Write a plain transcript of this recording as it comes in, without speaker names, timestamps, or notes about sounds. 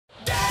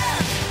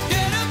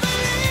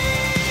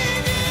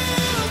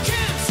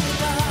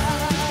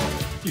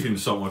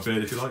insult my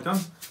beard if you like, Dan.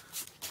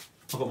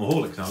 I've got my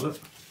Horlicks now, look.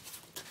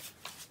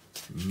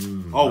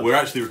 Oh, we're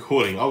actually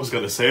recording. I was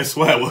going to say a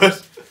swear word.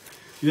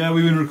 Yeah,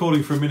 we've been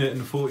recording for 1 minute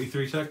and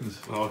 43 seconds.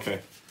 Oh,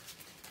 okay.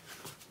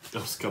 I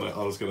was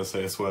gonna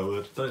say a swear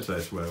word. Don't say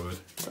a swear word.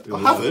 I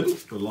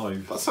haven't. You're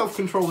live. That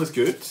self-control is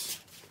good.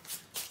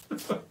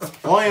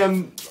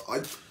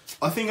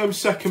 I think I'm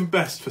second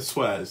best for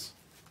swears.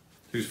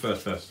 Who's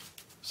first best?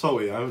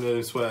 Salty, I haven't heard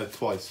him swear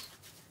twice.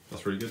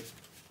 That's really good.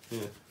 Yeah.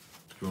 Do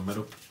you want a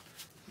medal?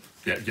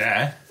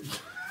 Yeah.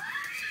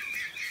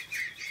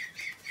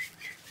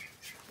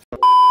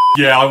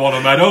 Yeah, I want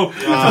a medal. To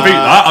beat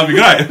that, I'd be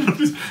great.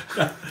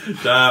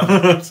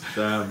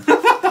 Damn.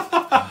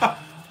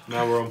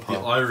 Now we're on par.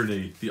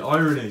 The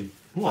irony.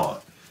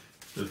 What?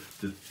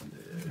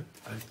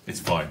 It's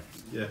fine.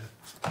 Yeah.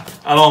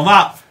 And on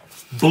that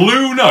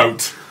blue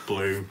note,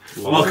 Blue.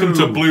 welcome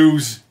to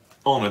Blues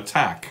on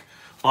Attack.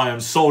 I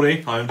am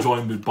Salty. I am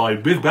joined with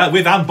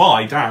and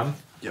by Dan.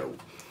 Yo.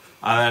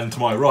 And to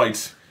my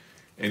right,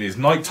 in his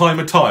nighttime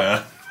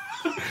attire,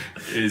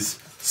 is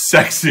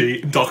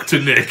sexy Dr.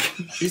 Nick.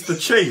 He's the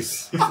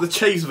Chase. He's the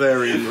Chase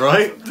variant,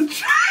 right?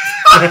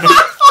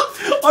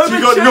 So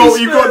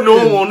you got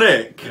normal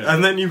Nick,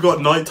 and then you've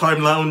got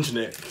nighttime lounge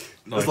Nick.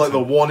 It's like the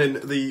one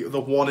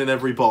in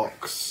every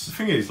box. The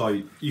thing is,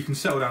 like, you can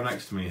settle down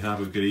next to me and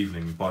have a good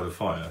evening by the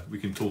fire. We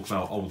can talk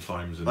about old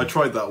times. And I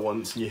tried that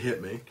once, and you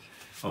hit me.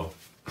 Oh.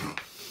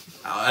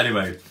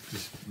 Anyway,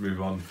 just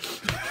move on.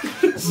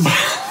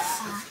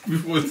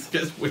 Before this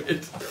gets weird.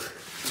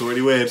 It's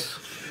already weird.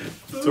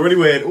 It's already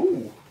weird.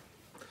 Ooh.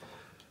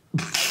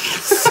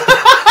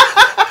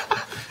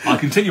 I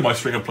continue my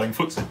string of playing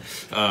footsie.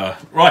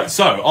 Right,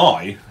 so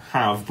I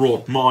have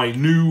brought my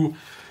new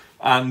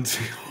and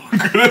I'm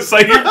going to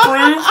say improved.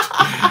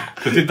 I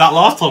did that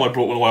last time I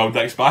brought one of my old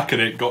decks back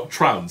and it got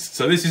trounced.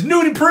 So this is new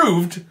and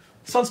improved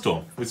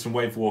Sunstorm with some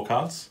Wave War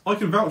cards. I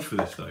can vouch for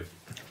this, though.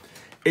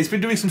 It's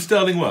been doing some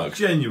sterling work.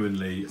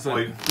 Genuinely, it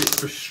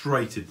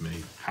frustrated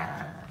me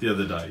the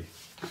other day.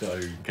 So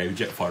gave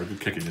Jetfire a good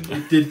kicking, didn't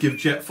It did give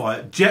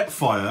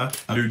Jetfire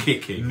a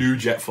kicking. New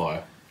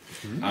Jetfire.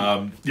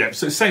 Yeah,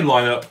 so same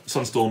lineup: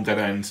 Sunstorm, Dead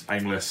End,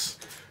 Aimless.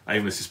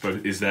 Aimless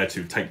is there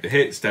to take the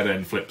hits. Dead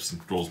End flips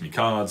and draws me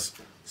cards.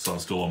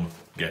 Sunstorm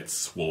gets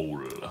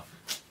swole.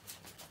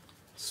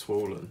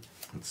 Swollen.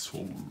 It's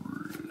swole.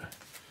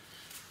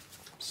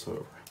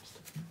 So,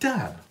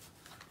 Dan,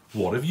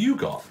 what have you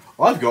got?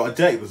 I've got a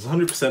deck that's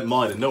 100%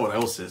 mine and no one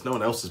else's. No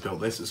one else has built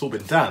this. It's all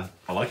been Dan.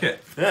 I like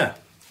it. Yeah.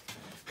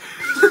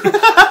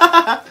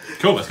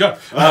 Cool, let's go.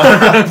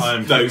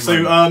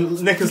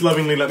 Nick has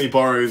lovingly let me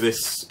borrow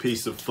this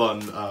piece of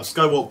fun.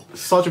 Skywarp,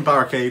 Sergeant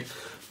Barricade,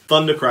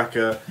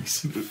 Thundercracker.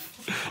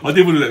 I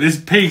did want to let this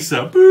piece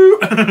up. Boo!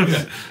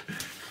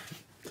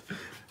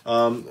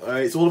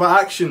 It's all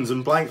about actions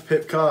and blank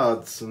pip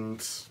cards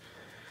and...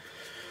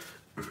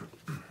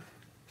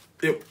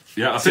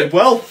 Yeah, that's it.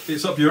 Well,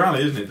 It's up your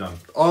alley, isn't it, Dan?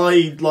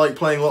 I like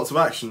playing lots of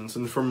actions,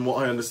 and from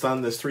what I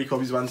understand, there's 3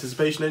 copies of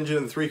Anticipation Engine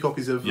and 3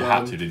 copies of You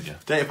had to, didn't you?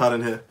 Datapad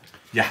in here.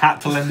 You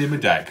had to lend him a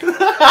deck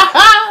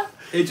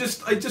It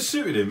just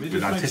suited him. It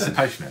with just made sense.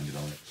 Anticipation Engine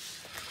on it.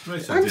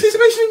 Made sense.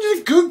 Anticipation Engine is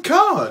a good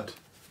card.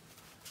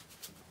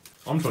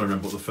 I'm trying to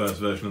remember what the first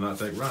version of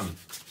that deck ran.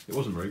 It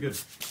wasn't very good.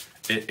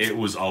 It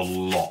was a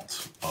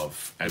lot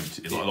of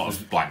empty, a lot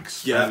of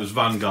blanks. Yeah. It was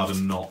Vanguard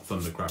and not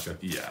Thundercracker.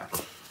 Yeah.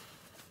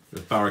 It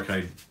was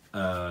Barricade,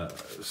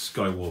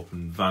 Skywarp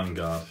and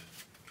Vanguard,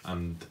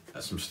 and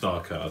some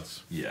star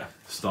cards. Yeah.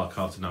 Star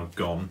cards are now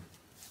gone.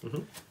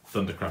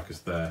 Thundercracker's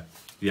there.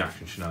 The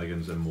action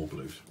shenanigans and more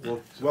blues.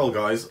 Well,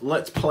 guys,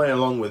 let's play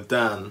along with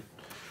Dan.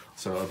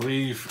 So I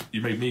believe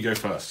you made me go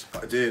first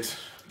I did.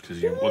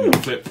 because you wanted to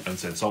flip and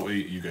said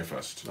Salty, you go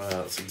first.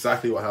 That's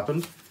exactly what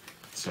happened.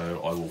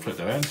 So I will flip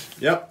that end.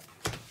 Yep.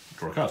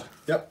 Draw a card.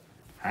 Yep.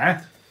 Huh?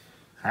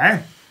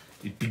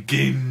 It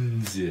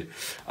begins.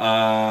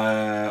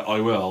 I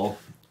will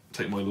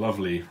take my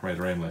lovely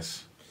Raider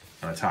Aimless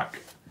and attack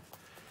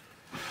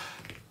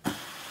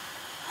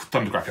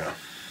Thundercracker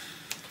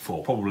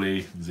for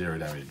probably 0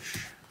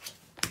 damage.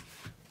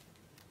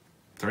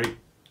 3,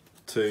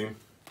 2,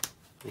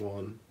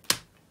 1,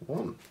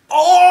 1.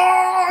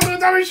 Oh, the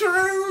damage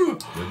through!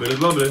 A bit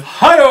of lovely.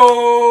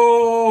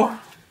 Hi-oh!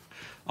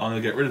 I'm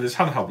going to get rid of this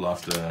handheld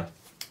blaster.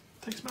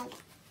 Takes milk.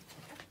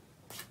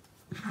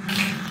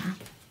 I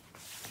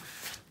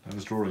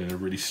was drawing in a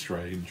really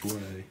strange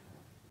way.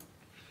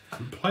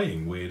 I'm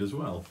playing weird as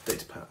well.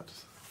 Datapad.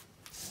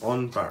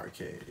 On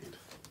Barricade.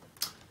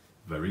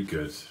 Very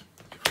good.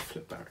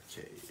 Flip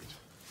Barricade.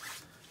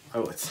 I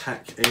will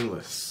attack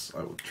Aimless. I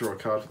will draw a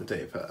card from the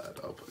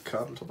Datapad. I'll put a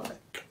card into the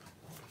back.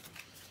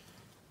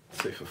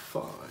 Say for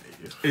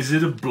 5. Is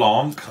it a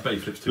blanc? I bet he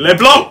flips 2.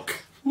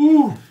 LeBlanc!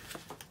 Ooh.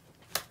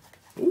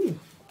 Ooh.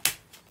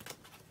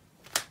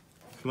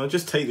 Can I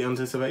just take the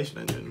Anticipation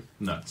Engine?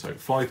 No. So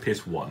 5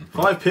 piss 1.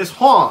 5 piss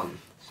Juan!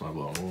 So I've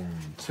got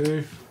 1,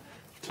 2.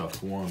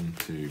 Tough 1,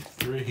 2,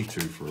 3.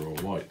 2 for all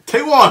white.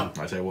 Take 1!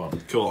 I say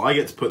 1. Cool, I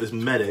get to put this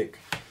medic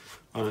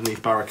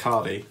underneath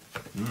Barricade.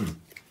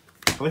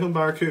 Can I call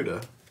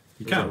Barracuda?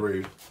 You Is that can.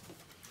 rude?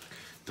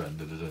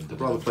 I'd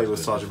rather play with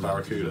Sergeant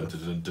Barracuda.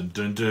 The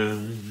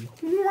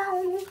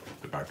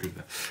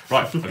Barracuda.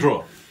 Right, I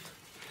draw.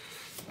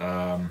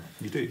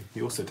 You do.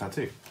 You also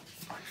tattoo.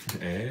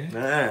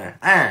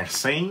 Eh?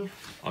 See?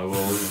 I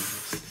will.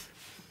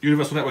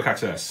 Universal Network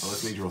Access. Oh,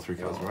 let's me draw 3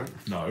 cards, right?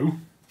 No.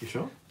 You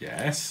sure?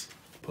 Yes.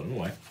 Put them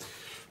away.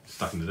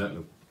 Stuck in the deck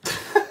loop.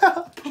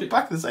 Put them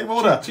back in the same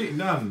order. Cheating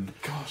none.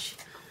 Gosh.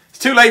 It's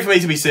too late for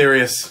me to be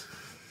serious.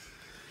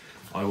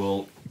 I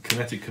will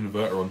kinetic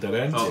converter on dead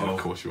end. Oh, of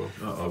course you will.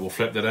 I will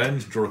flip dead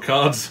end, draw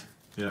cards.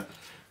 Yeah.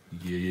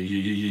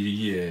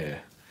 Yeah.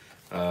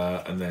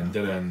 And then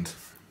dead end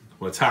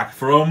will attack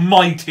for a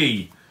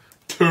mighty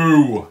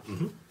 2.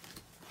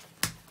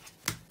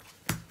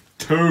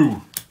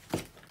 2.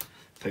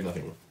 Take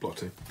nothing. Block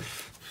 2.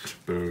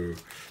 Boo.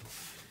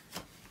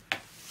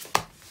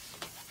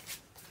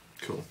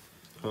 Cool.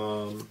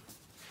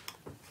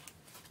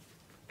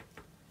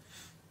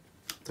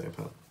 Data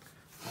pad.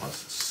 Oh,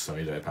 that's so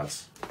many data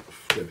pads.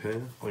 Flip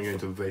here. I'm going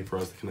to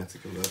vaporize the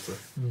kinetic converter.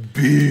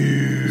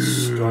 Boo.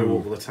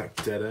 Skywarp will attack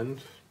dead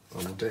end. I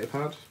will data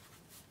pad.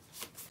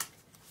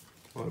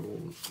 I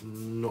will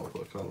not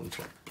put a card on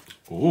top.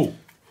 Ooh.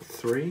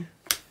 3.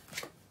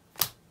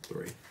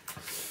 3.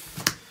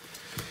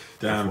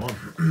 Damn.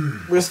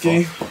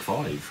 Risky.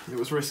 5. It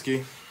was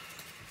risky.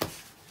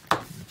 I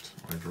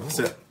draw. That's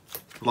it.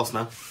 Lost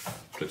now.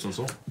 Flips on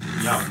saw.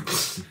 Yeah.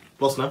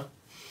 Lost now.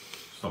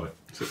 Stop it.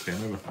 6.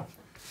 Game over.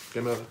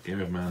 Game over.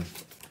 Game over, man.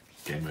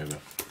 Game over.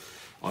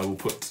 I will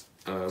put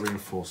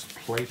reinforced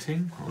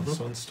plating on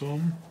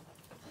Sunstorm.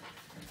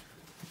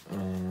 I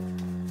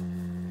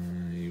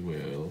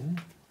will.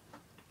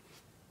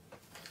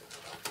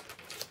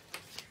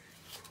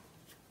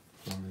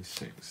 5,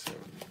 6, 7,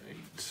 8.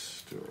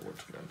 Do I want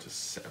to go down to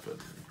 7?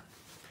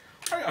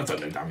 I don't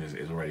know damage as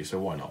it is already, so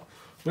why not?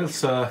 We'll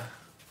smell.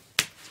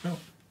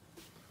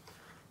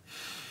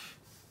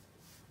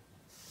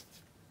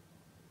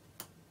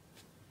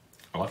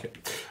 I like it.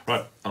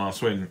 Right, and I'll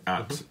swing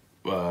at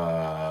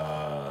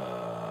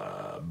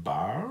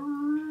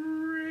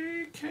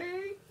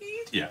Barricade.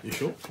 Yeah. You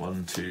sure?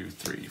 1, 2,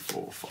 3,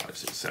 4, 5,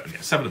 6, 7.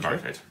 Yeah, 7 of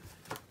Barricade.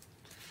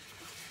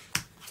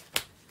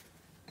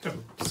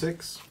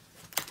 6,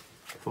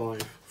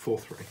 5, 4,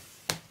 3.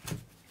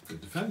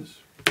 Good defense.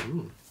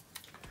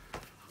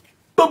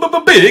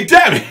 Big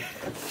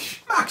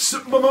damage!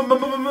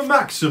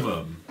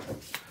 Maximum.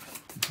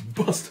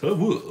 Buster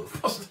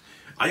Wolf.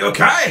 Are you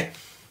okay?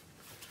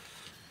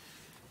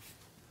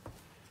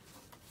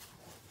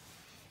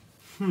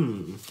 I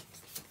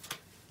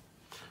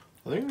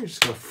think we're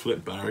just going to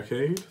flip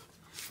Barricade.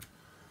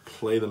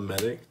 Play the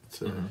medic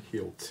to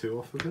heal 2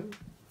 off of him.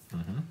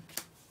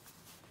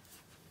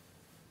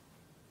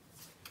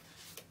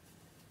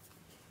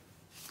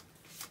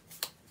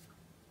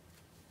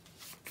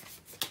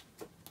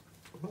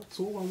 That's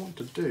all I want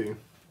to do.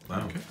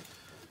 Wow. Okay.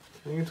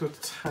 I'm going to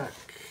attack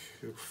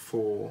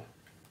for...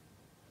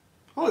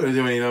 I'm not going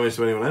to do any damage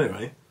to anyone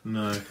anyway.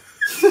 No.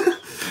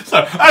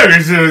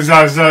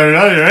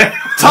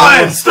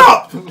 Time!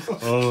 Stop! I'm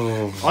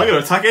going to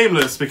attack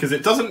Aimless because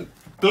it doesn't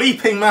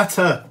bleeping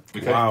matter.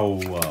 Okay. Wow.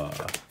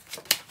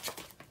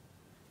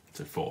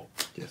 So 4.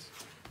 Yes.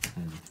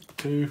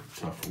 2.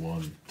 Tough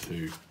 1,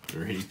 2,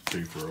 3.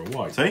 2 for a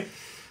white. See?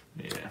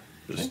 Yeah.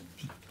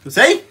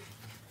 See?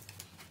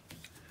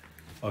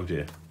 Oh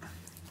dear.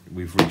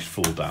 We've reached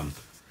full down.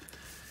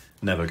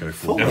 Never go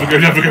full Full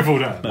down. Never go full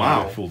down. Never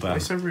Wow. go full Why down.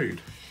 so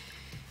rude?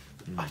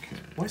 Okay.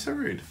 Why so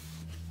rude?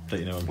 Let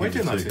you know I'm Why are you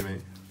here doing that too. to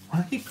me?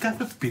 Why you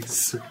gotta be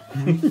so...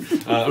 right.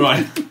 Why are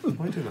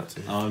you doing that to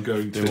me? I'm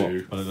going Do what? to I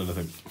don't know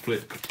anything.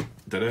 flip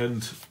dead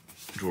end,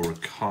 draw a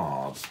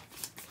card.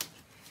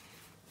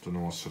 Don't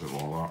know what I said it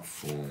like that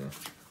for.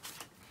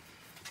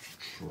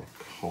 Draw a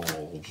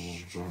card,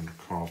 draw a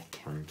card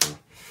painter.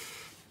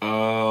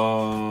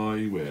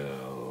 I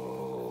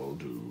will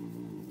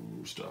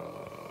do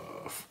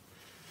stuff.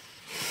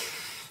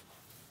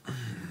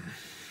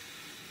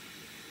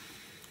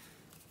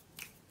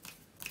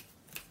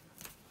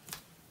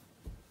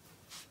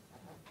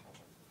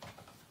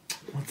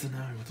 I don't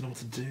know what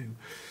to do.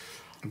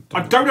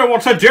 I don't know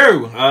what to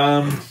do!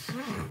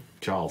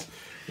 Charles.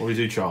 What do we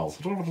do, Charles?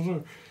 I don't know what to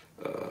do.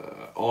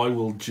 I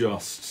will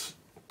just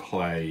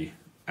play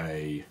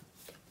a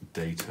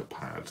data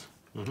pad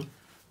on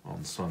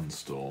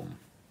Sunstorm.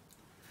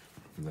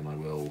 And then I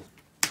will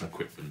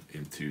Equipment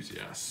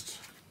Enthusiast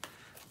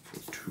for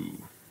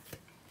 2.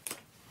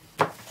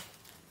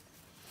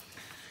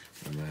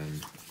 And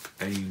then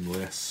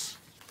Aimless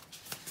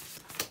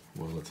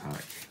will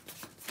attack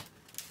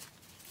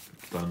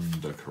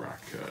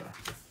Thundercracker.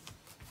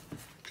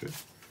 Good.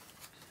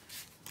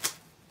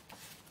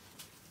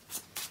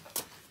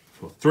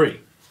 For 3.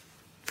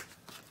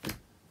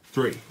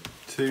 3.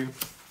 2,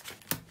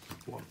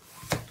 1.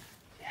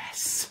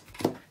 Yes!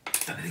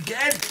 Done it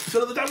again! We've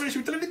done the damage,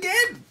 we've done it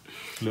again!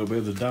 A little bit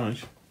of the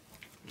damage.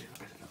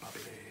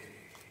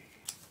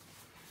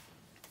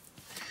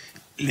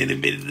 Little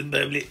bit of the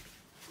bubbly.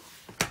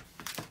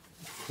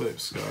 Flip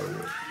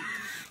Skywarp.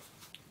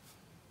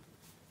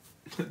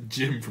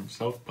 Jim from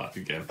South Park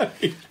again. Little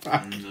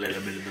bit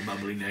of the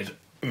bubbly Ned.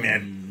 Little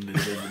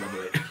bit of the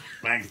bubbly.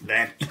 Thanks,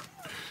 Dad.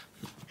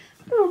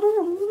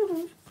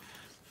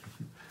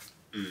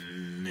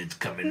 It's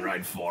coming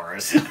right for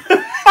us.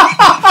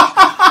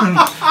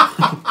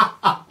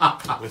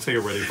 Let's take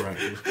a ready for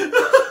action.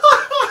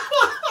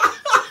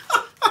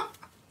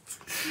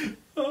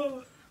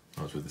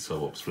 I was with the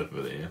Skywarp flip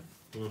of it here.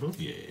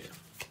 Yeah.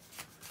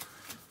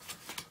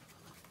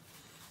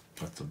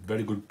 That's a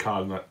very good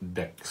card in that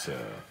deck,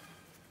 sir.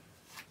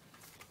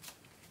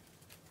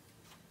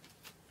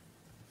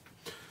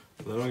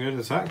 Then I'm going to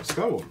attack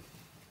Skywarp.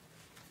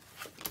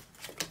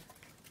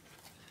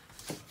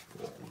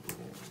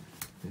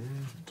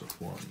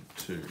 One,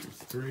 two,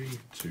 three,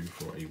 2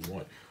 for a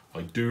white.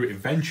 I do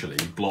eventually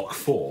block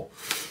 4.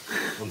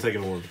 I'm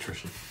taking a war of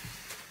attrition.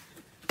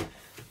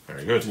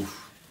 Very good.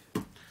 Oof.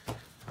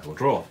 I will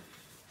draw.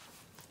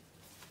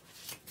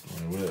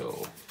 I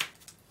will.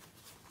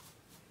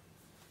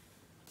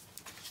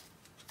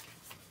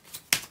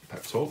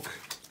 Pep talk.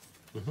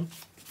 I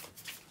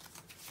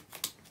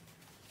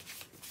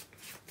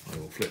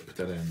will flip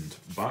dead end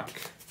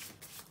back.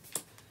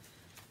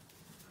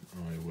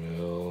 I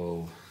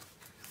will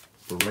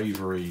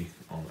bravery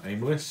on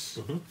Aimless.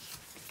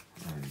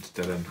 And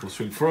dead end will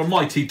swing for a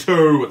mighty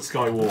 2 at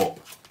Skywarp.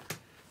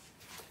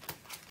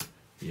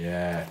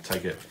 Yeah,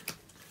 take it.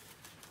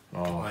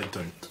 Oh, I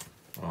don't.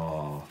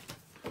 oh.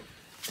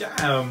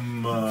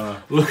 Damn!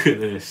 Look at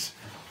this.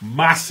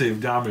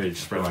 Massive damage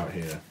spread out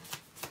here.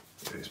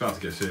 It's about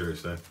to get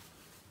serious though. I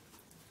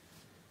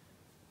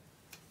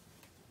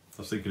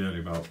was thinking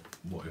earlier about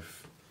what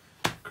if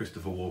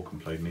Christopher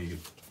Walken played Negan.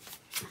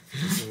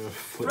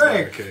 Flip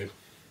Rick! Barricade.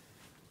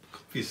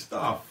 Your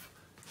stuff.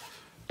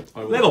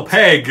 I will Little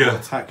pig!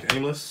 attack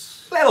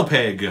Aimless. Little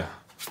pig! I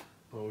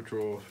will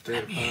draw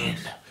data pad.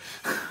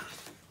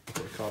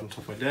 Put a card on top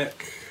of my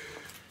deck.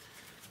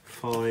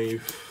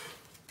 5.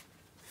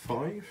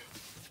 5.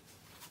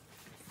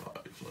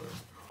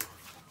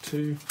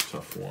 2,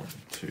 tough 1,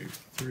 2,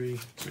 3,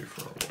 2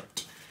 for a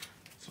white.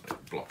 So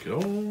block it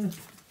all.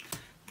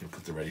 You'll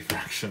put the ready for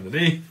action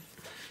underneath.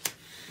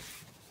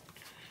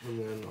 And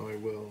then I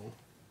will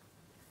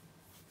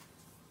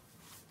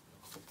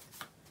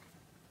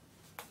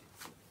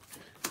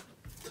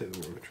take the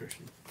war of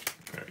attrition.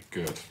 Very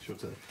good. It's your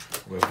turn.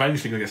 We're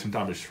eventually going to get some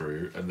damage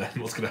through, and then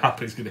what's going to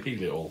happen is going to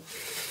heal it all.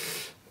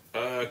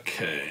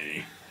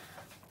 Okay.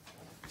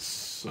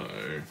 So,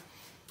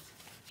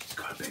 It's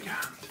got a big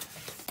hand.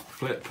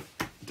 flip,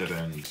 dead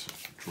end,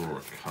 draw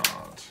a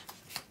card.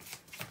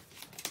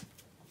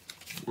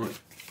 Right.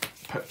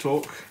 Pep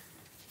talk.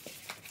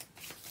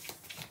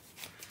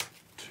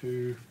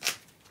 2.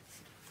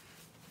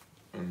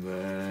 And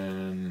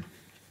then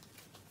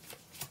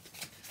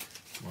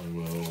I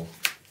will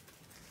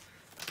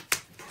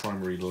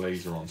primary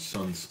laser on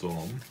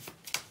Sunstorm.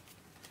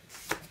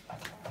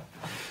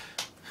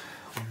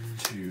 1,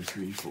 2,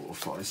 3, 4,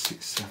 5,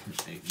 6, 7,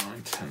 8,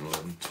 9, 10,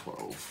 11,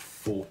 12,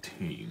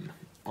 14.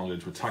 I'm going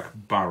to attack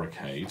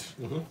Barricade.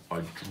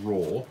 I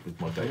draw with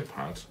my data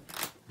pad.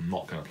 I'm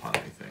not going to plan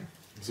anything.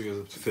 So it goes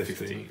up to 15.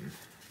 15.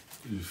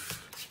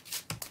 Oof.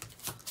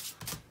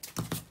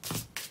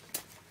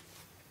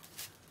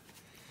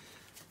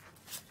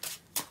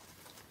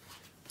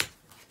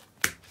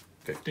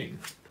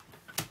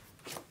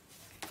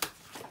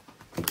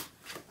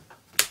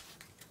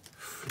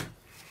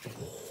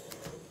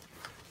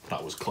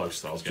 That was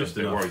close though, I was Just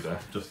getting a bit enough. worried there.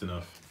 Just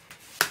enough.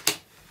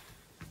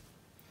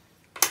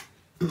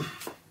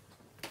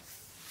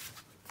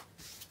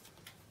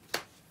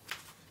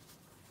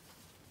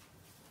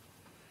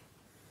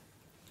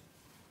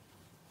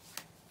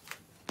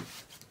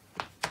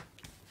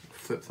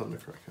 Flip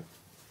Thundercracker.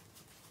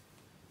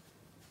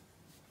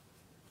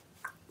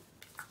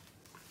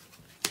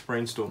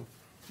 Brainstorm.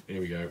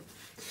 Here we go.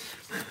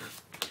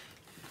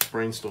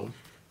 Brainstorm.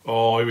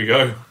 Oh, here we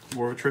go.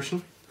 War of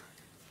attrition.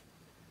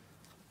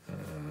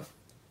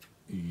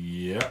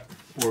 Yeah.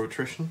 War of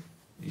attrition.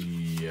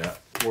 Yeah.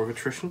 War of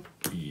attrition.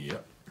 Yeah.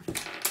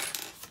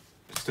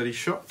 Steady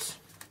shots.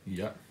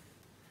 Yeah.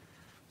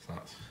 So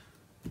that's...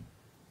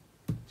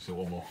 So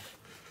one more.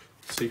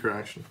 Secret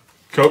action.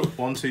 Go.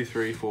 1, 2,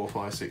 3, 4,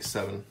 5, 6,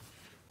 7.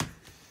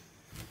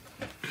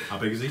 How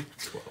big is he?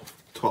 12.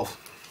 12.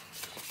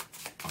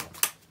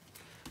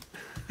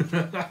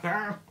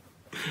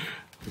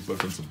 We've both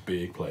done some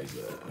big plays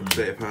there.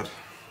 Data pad.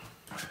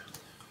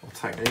 I'll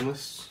attack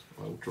Aimless.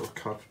 I will draw a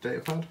card for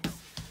data pad.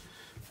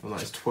 And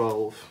that is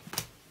 12.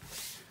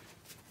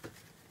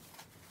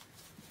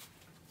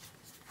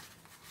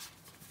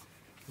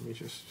 Let me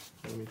just,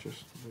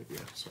 yeah,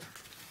 sorry.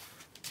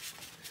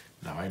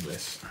 Now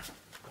Aimless.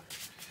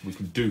 We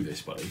can do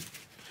this, buddy.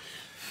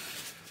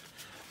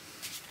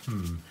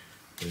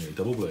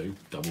 Double blue,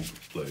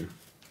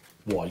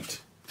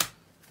 white,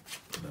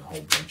 and then a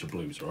whole bunch of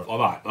blues, right?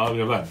 Like that. I'll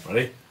go then.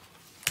 Ready?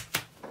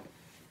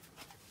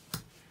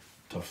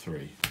 Tough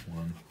 3.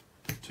 1,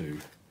 2,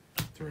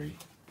 3,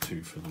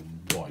 2 for the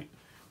white.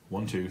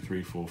 1, 2,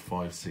 3, 4,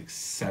 5, 6,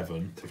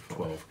 7,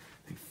 12,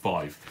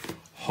 5.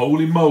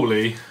 Holy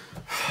moly.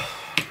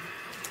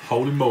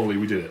 Holy moly,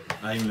 we did it.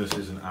 Aimless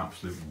is an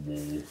absolute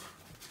wall.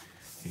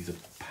 He's a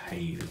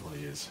pain, is what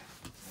he is.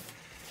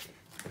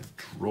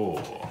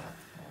 Draw.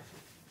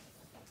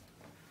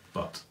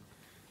 But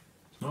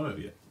it's not over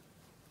yet.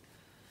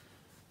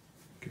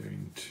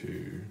 Going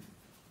to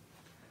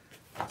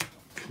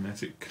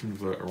kinetic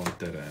converter on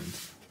dead end.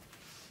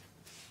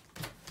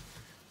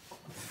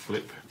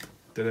 Flip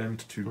dead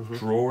end to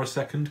draw a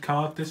second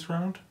card this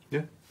round.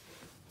 Yeah.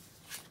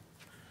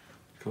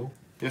 Cool.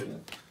 Yeah.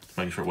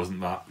 Making sure it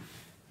wasn't that.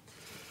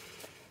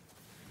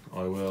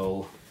 I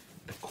will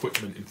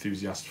equipment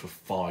enthusiast for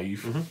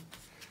 5. 1,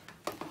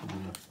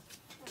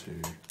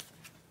 2,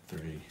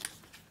 3,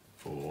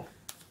 4,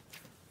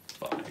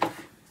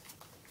 5.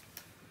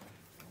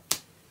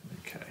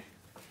 Okay.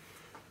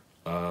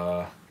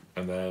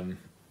 And then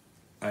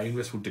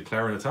Aimless will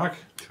declare an attack.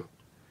 Sure.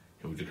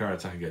 He will declare an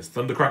attack against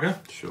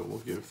Thundercracker. Sure, we'll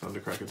give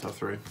Thundercracker tough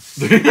 3.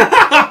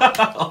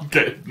 I'll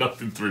get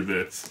nothing through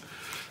this.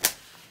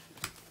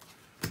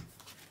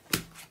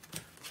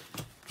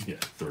 Yeah,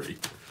 3.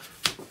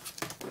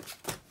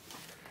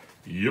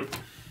 Yep.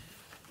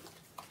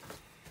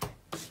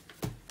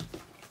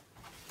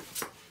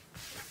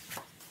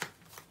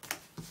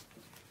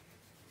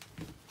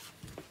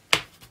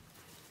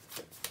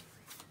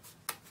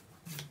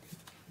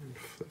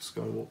 Flip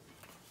Skywarp.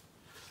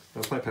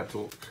 I'll play Pep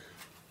Talk.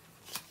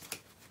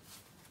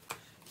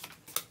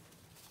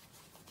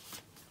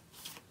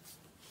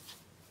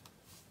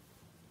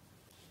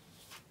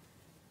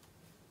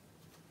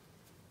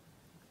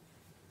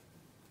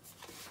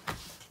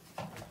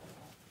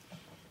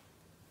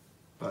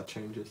 That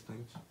changes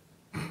things.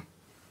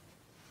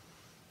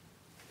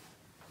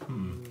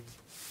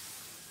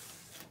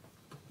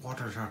 What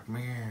does that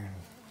mean?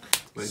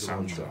 Laser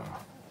launcher. Santa.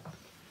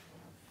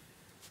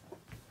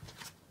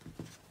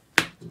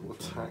 We'll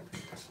attack.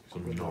 So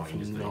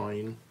 9, isn't it?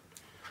 9.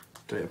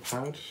 Data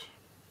pad.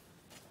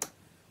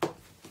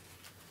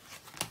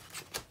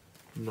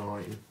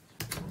 9.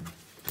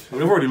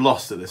 We've already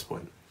lost at this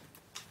point.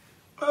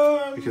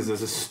 Because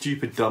there's a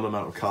stupid dumb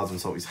amount of cards in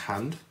Salty's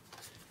hand.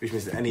 Which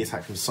means that any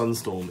attack from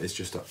Sunstorm is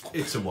just a...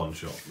 It's a one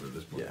shot at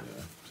this point. Yeah.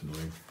 It's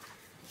annoying.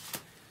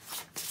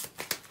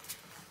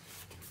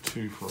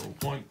 2 for a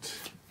white,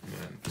 and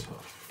then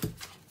tough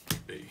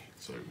B.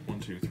 So 1,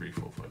 2, 3,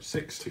 4, 5,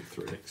 6. 2,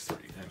 3. Takes 3.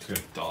 And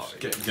Yeah. die.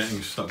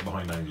 Getting stuck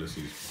behind Aimless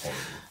is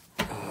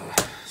horrible.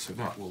 So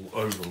that will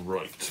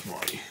overwrite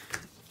my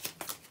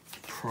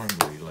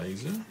primary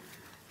laser.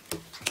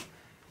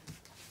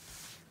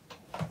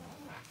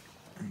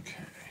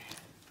 Okay.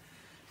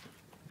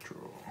 Draw.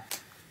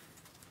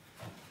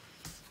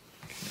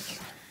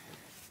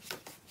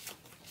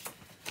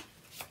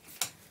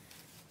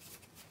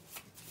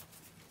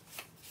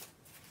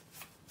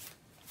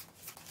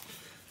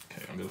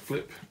 Okay, I'm going to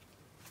flip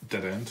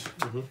dead end.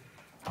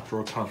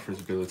 Draw a card for his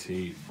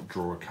ability,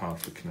 draw a card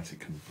for kinetic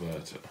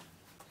converter.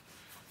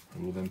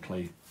 I will then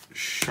play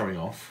showing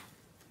off.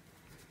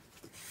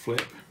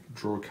 Flip,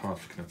 draw a card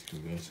for kinetic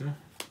converter.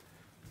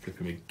 Flip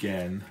him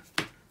again,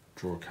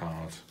 draw a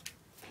card,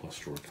 plus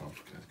draw a card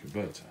for kinetic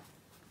converter.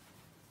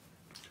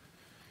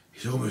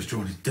 He's almost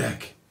drawn his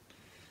deck.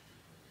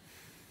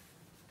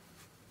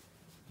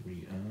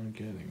 We are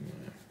getting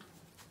there.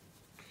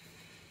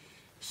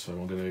 So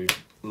I'm going to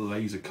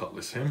laser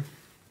cutlass him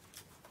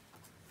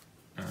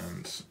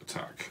and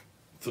attack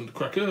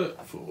Thundercracker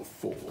for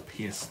 4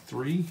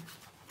 PS3.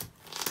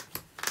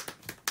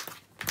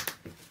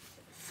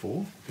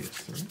 4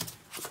 PS3.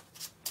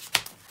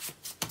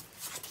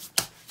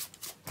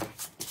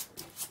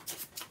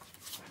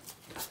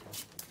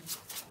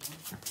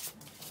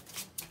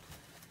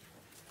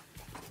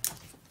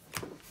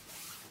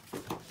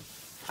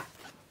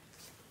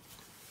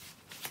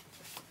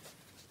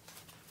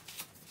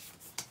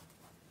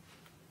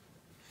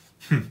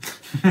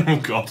 Oh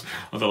god,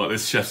 I don't like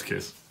this chef's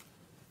kiss.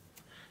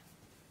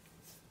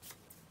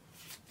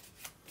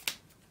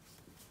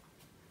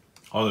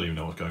 I don't even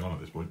know what's going on at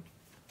this point.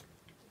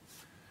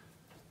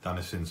 Dan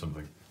has seen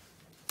something.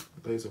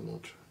 Laser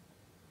launcher.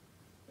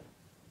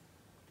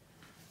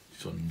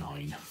 She's on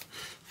 9.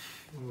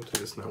 We'll do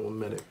this now. 1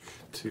 medic,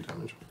 2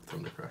 damage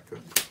on Thundercracker.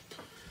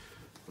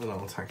 And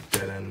I'll attack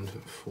dead end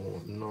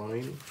for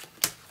 9.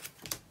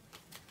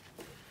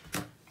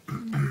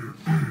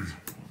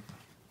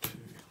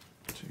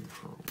 2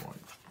 for a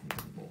white,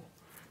 1 more.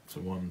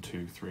 So 1,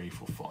 2, 3,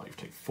 4, 5.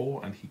 Take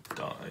 4 and he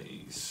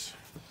dies.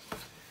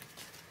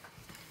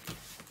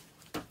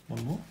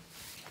 1 more?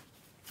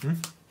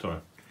 Sorry.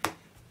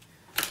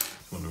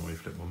 Wondering why you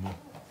flipped one more.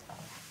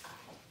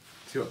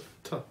 Has he got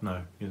tough?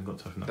 No, he hasn't got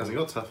tough enough. Hasn't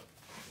got tough.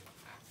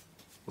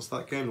 What's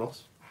that game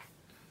loss?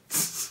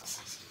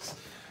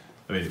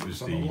 I mean, it was Is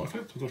that not what I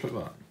flipped? Did I flip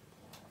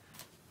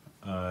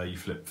that? you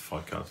flipped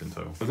 5 cards in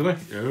total. Oh, did I?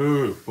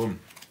 Oh, boom.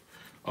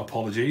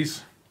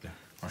 Apologies. Yeah.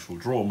 I shall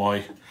draw my...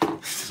 It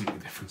doesn't make a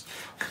difference.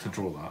 I'm going to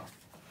draw that.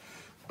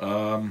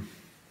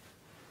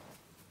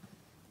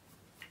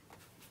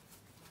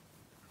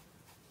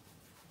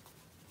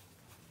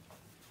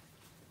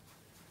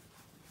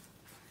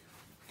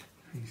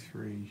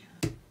 3,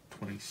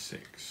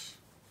 26.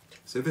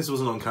 So if this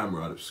wasn't on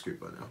camera, I'd have scooped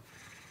by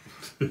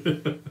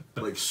now.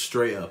 Like,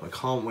 straight up, I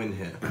can't win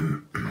here.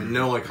 I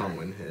know I can't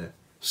win here.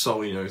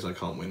 Sully knows I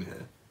can't win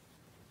here.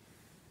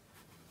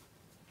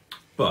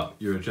 But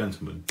you're a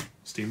gentleman.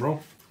 Steamroll.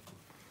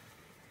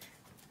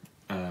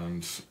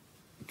 And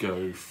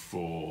go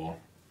for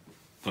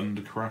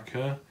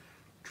Thundercracker.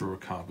 Draw a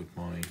card with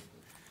my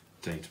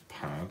data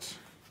pad.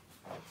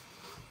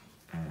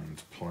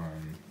 And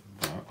plan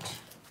that.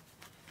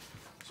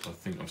 So I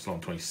think I'm still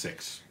on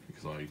 26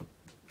 because I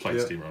played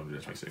Steamroll and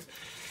did 26.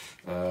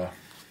 So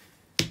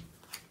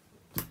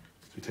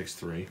he takes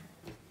 3.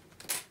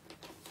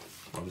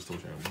 I'll just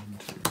double check. 1,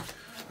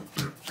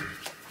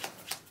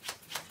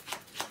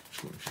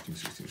 2, 15,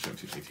 16,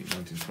 17, 18,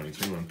 19, 20,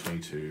 21,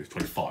 22,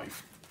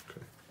 25.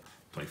 Okay.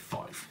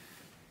 25.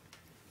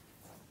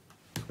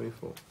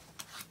 24.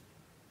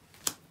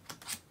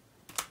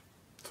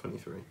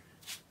 23.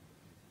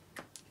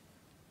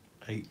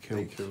 8 kills.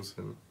 8 kills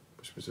him,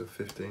 which was a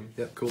 15.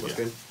 Yep, cool, that's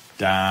Yeah. good.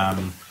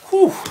 Damn.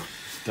 Whew.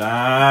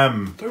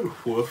 Damn.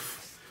 Don't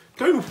woof.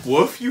 Don't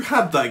woof, you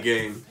had that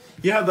game.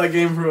 You had that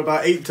game from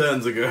about 8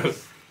 turns ago.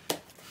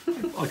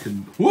 I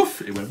can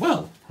woof. It went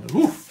well.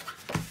 Woof.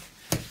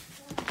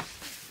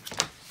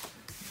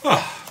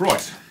 Ah,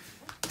 right.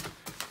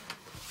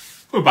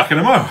 We're back in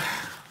a mo.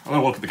 I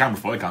don't look at the camera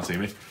for they can't see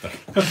me.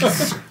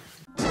 It's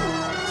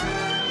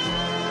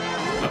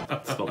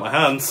not my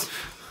hands.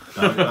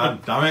 Damn it, man.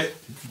 Damn it.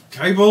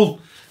 Cable.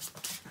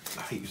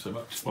 I hate you so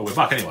much. Well, we're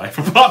back anyway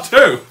for part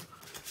 2.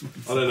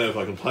 I don't know if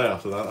I can play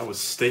after that. That was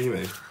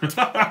steaming.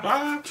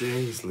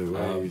 Jeez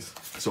Louise.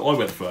 So I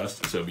went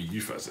first, so it'll be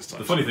you first this time.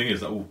 The funny thing is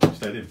that all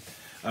stayed in.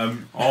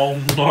 Oh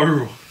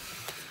no.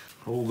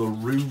 All the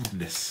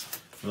rudeness.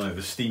 No,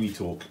 the steamy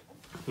talk.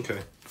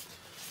 Okay.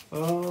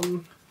 I'll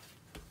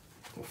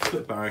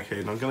flip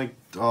Barricade. I'm gonna.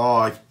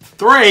 Oh,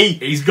 3!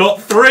 He's got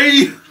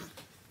 3!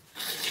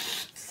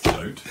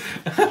 Don't.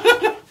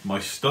 My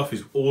stuff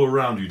is all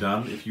around you,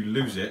 Dan. If you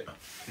lose it,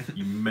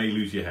 you may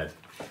lose your head.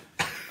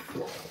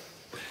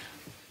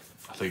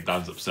 I think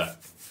Dan's upset.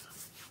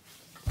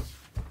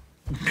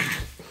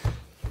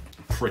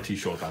 Pretty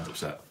sure Dan's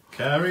upset.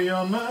 Carry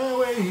on my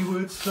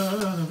wayward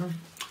son.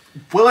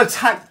 Will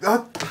attack.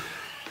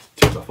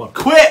 Tough one.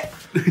 Quit!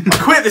 I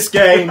quit this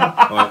game!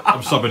 Right,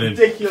 I'm subbing in.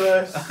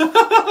 Ridiculous.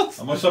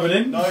 Am I subbing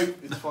in? No,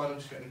 it's fine. I'm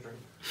just getting a drink.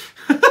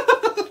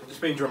 I'm just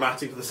being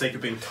dramatic for the sake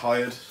of being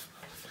tired.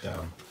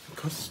 Damn.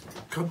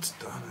 God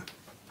damn it.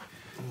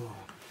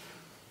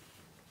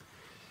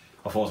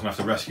 I thought I was going to have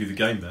to rescue the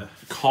game there.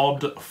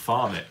 Cod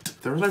Farnet.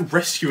 There is no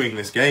rescuing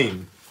this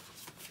game.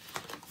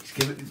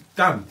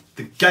 Dan,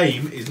 the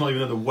game is not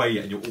even underway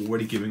yet and you're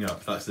already giving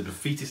up. That's the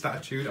defeatist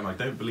attitude and I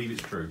don't believe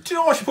it's true. Do you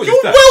know what I should put You're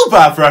you well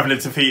bad for having a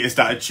defeatist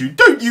attitude.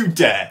 Don't you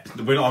dare.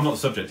 I'm not the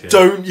subject here.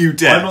 Don't you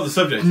dare. I'm not the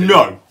subject here.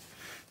 No.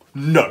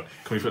 No.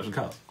 Can we flip some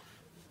cards?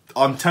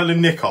 I'm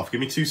telling Nick off.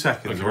 Give me 2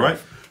 seconds, Okay. alright?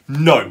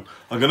 No.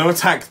 I'm going to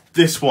attack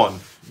this one.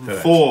 Do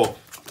it. 4.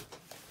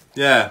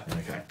 Yeah.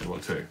 Okay,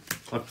 what 2?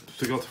 I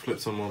forgot to flip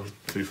someone.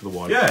 2 for the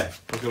white. Yeah.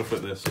 I was going to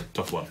flip this.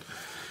 Tough one.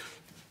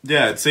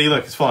 Yeah, see,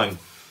 look, it's fine.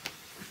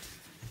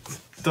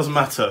 Doesn't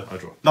matter. I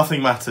draw.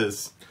 Nothing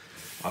matters.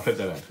 I flip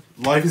that end.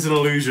 Life is an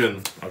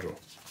illusion. I draw.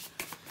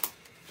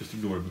 Just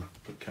ignore him.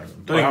 But carry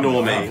on. Don't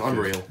ignore me. Good. I'm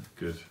real.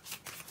 Good.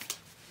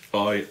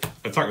 I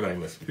attack with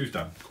Aimless. Who's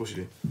Dan? Of course you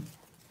do.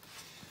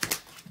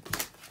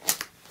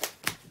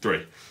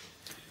 3.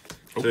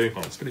 Oh, 2.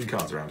 I'm spinning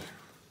cards around.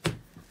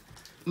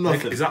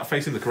 Nothing. Is that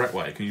facing the correct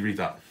way? Can you read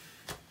that?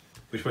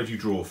 Which way do you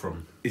draw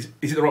from? Is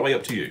it the right way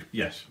up to you?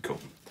 Yes. Cool.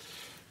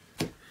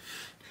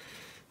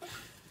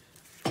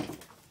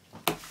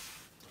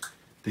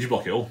 Did you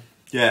block it all?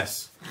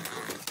 Yes.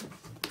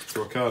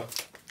 Draw a card.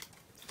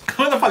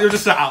 I like the fact you're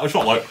just sat out of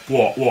shot like,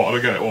 what? I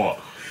don't get it, what?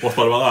 What's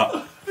fun about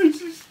that?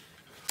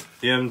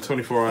 EM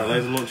 24-hour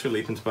laser launcher,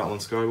 leap into battle on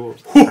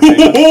Skywarp.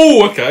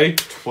 Oh, okay.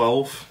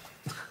 12.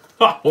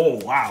 Oh,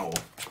 wow.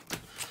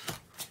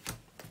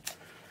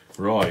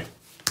 Right.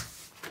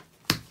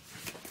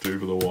 2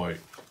 for the white.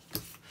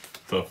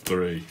 Tough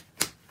 3.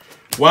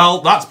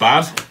 Well, that's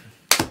bad.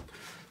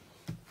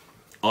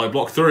 I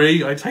block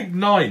 3, I take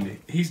 9.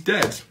 He's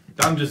dead.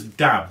 Dan just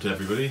dabbed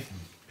everybody.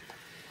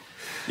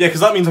 Yeah,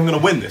 because that means I'm going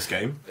to win this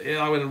game. Yeah,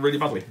 I went really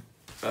badly.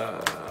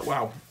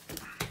 Wow.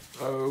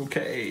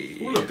 Okay.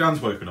 Oh, look,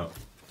 Dan's woken up.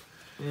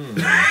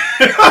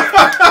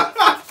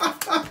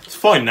 It's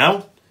fine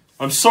now.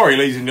 I'm sorry,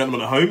 ladies and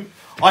gentlemen at home.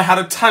 I had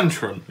a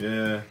tantrum.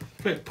 Yeah.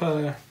 Flip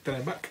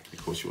down back.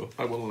 Of course you will.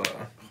 I will.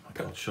 Oh my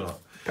God, shut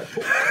up.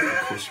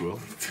 Of course you will.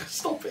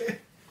 Stop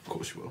it. Of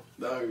course you will.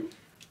 No.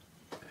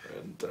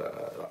 And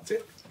that's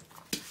it.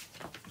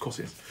 Of course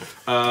it is.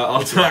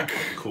 I'll attack.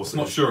 Of course I'm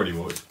not sure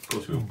anymore. Of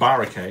course we will.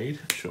 Barricade.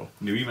 Sure.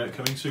 New emote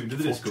coming soon to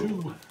the Discord.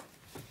 2.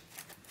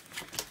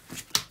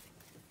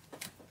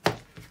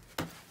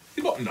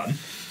 You got none.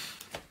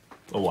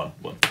 Oh, 1.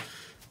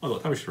 I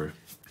got damage through.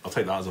 I'll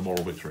take that as a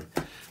moral victory.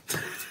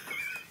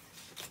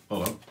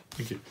 Hold on.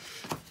 Thank you.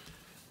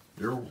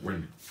 You're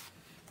winning.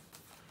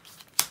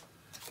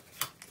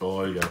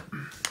 Oh, there you go.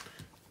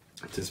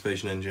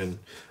 Anticipation Engine.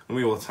 And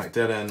we will attack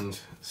dead end.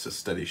 It's a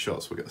steady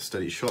shot, so we'll get the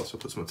steady shot, so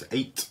we'll put them up to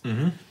 8.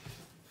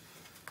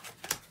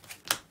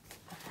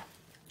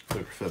 I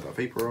prefer that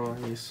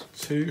Vaporize.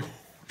 2.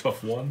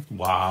 Tough one.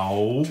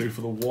 Wow. 2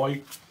 for the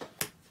white.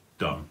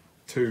 Dumb.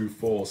 2,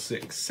 4,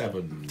 6,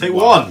 7. Take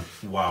 1!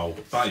 Wow,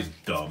 that is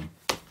dumb.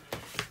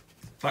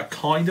 That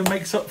kind of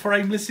makes up for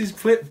Aimless's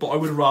flip, but I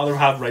would rather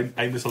have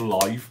Aimless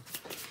alive.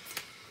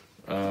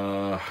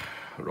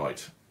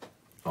 Right.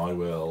 I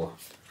will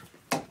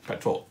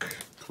pet talk.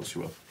 Of course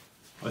you will.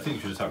 I think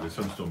you should attack with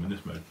Sunstorm in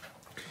this mode.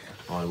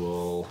 I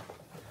will,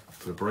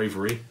 for the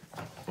bravery,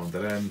 on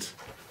that end,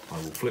 I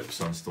will flip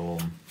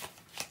Sunstorm.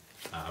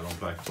 Wrong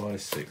play. 5,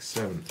 6,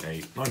 7,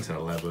 8, 9, 10,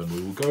 11.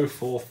 We will go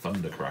for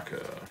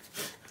Thundercracker.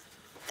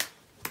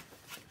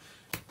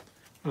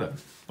 Hello.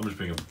 I'm just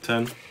being a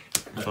 10,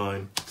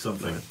 9,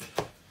 something.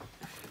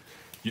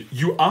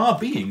 You are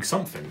being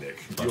something,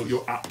 Nick.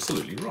 You're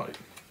absolutely right.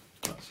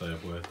 That's a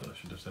word that I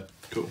should have said.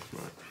 Cool,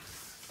 right.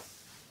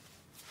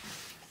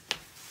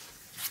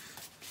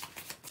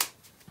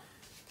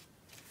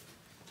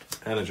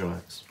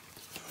 Energize.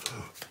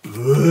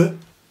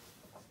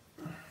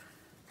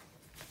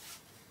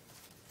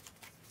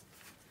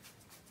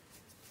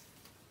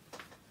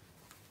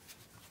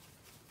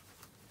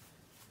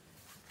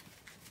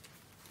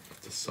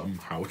 To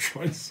somehow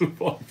try and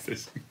survive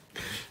this.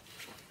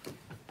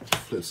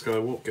 Flip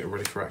Skywarp, get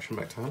ready for action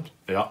back to hand.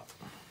 Yeah.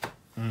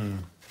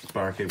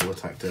 Barricade will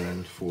attack dead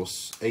end,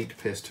 force 8,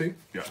 pierce 2.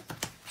 Yeah.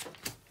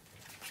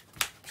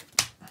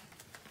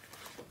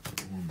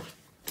 1,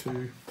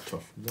 2,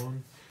 tough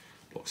 1,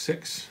 block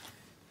 6.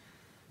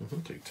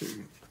 Take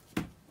 2.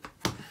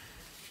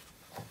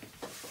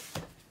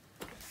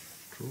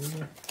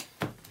 Draw.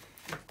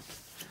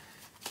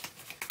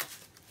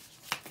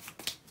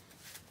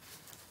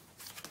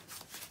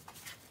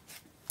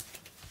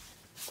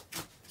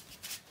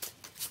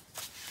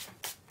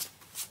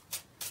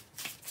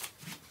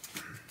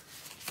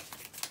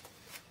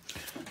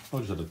 I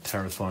just had a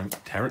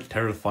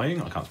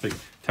terrifying, I can't speak,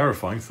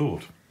 terrifying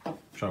thought,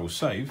 which I will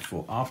save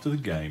for after the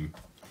game.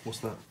 What's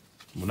that?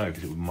 Well, no,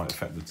 because it might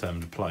affect the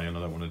term to play, and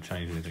I don't want to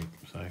change anything.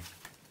 So,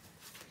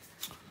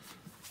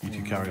 you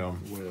two carry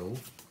on. Will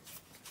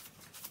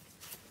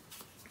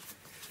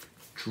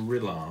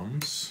drill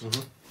arms.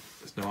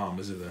 There's no arm,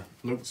 is there?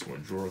 Nope. So I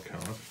draw a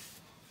card.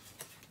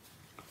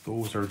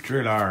 Those are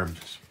drill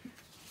arms.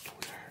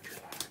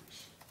 Drill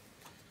arms.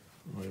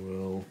 I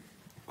will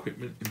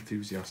equipment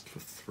enthusiast for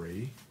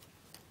 3.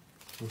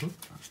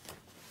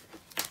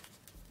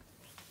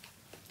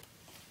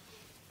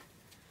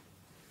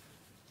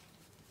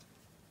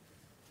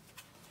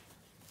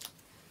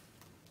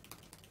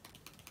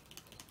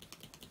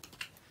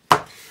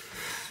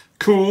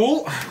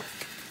 Cool.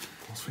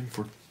 I'll swing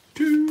for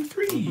 2,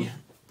 3.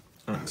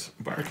 And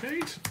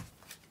barricade.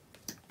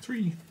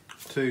 3.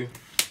 2,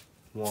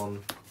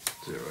 1,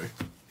 0.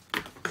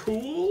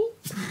 Cool.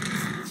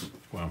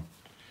 Wow.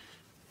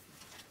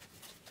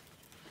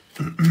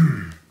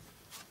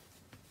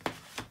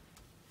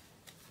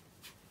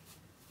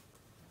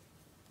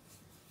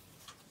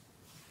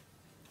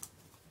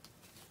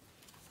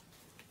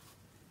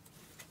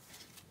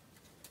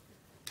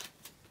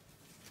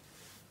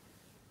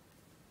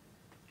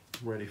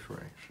 Ready for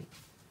action.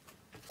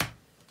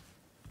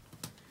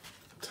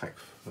 Attack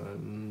for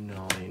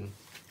 9.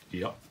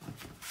 Yep.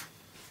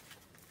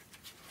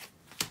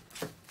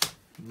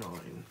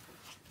 9.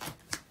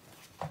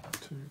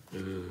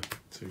 2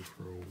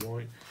 for a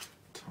white.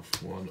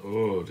 Tough 1.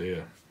 Oh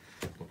dear.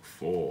 Block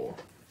 4.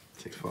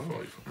 Take 5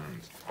 5.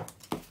 and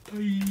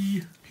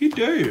die. He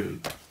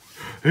did.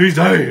 He's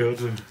dead.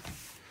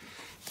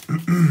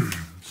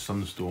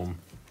 Sunstorm.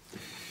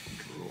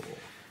 Draw.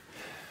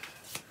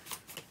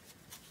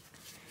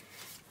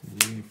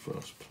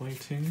 Reverse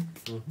plating.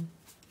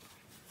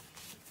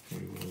 We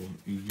will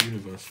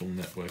universal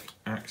network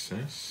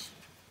access.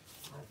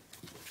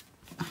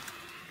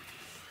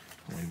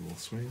 I will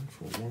swing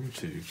for 1,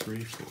 2,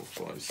 3,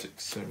 4, 5,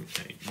 6, 7,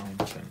 8, 9,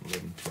 10,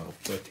 11, 12,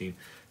 13,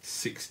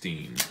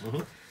 16.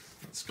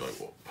 Let's go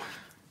up.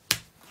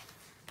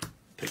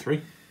 Take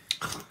 3.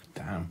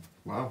 Damn.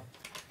 Wow.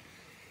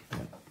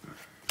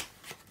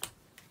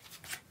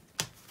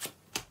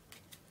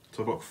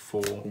 So I got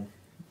 4.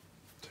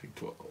 Take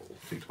 12.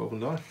 Take 12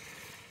 and die.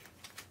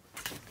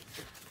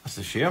 That's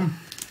a shame.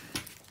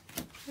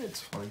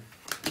 It's fine.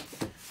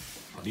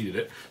 I needed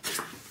it.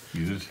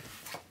 You did. It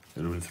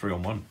would have been 3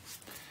 on 1.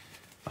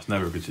 That's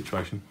never a good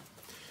situation.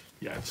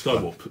 Yeah,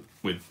 slow up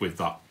with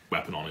that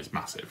weapon on is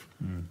massive.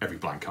 Every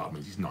blank card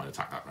means he's 9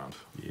 attack that round.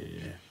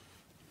 Yeah.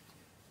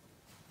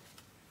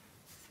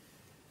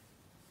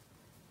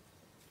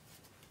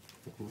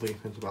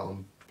 Leap into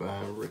battle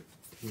on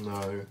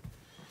no.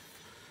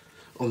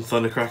 On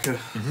Thundercracker,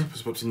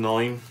 it's up to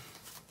 9.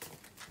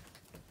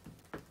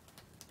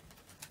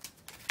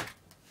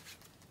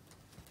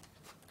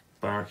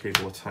 Barricade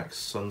will attack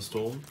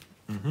Sunstorm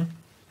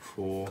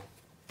for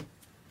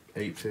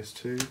 8 pierce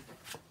 2.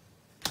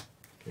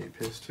 8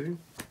 pierce 2.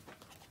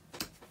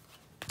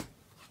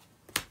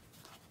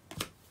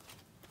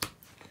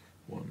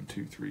 1,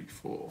 2, 3,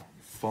 4,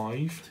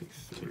 5. Take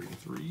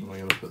 3. I'm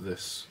going to put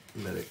this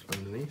medic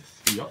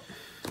underneath. Yup.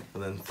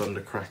 And then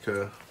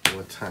Thundercracker will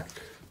attack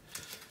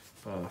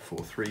for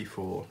 3,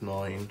 4,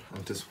 9.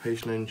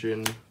 Anticipation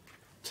Engine,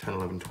 10,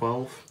 11,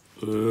 12.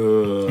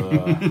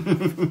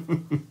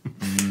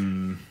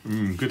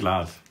 Good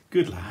lad.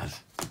 Good lad.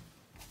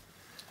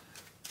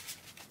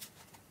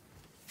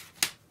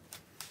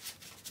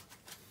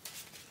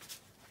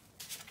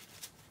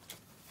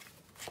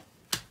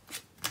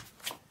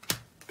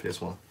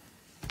 PS1.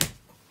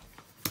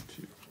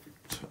 2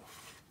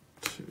 tough.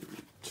 2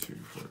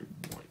 very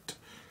white.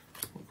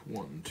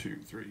 1, 2,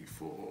 3,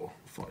 4,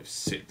 5,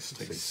 6.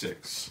 Take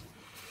 6.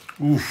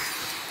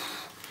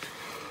 Oof.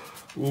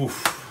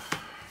 Oof.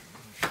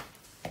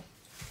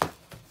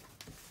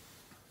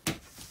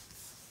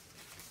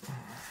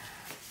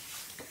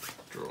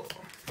 Draw.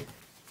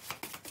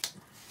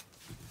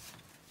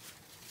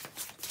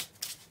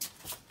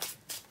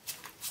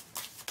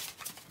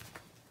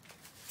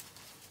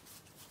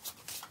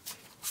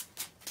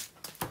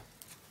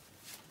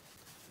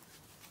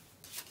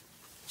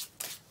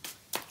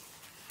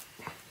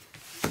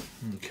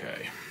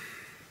 Okay.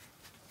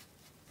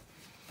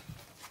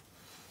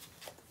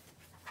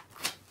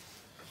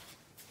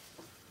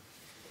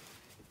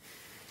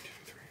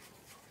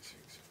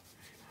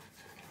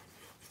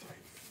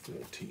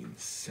 $14,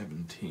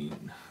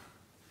 17,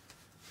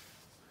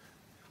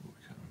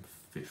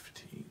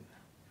 15.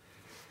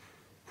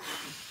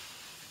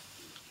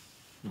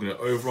 I'm going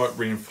to overwrite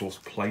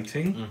reinforced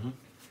plating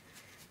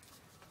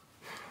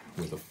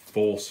with a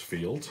force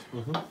field.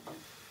 I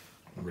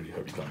really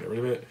hope you can't get rid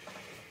of it.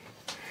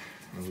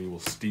 And we will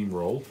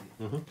steamroll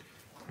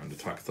and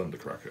attack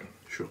Thundercracker.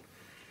 Sure.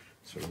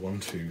 So 1,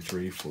 2,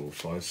 3, 4,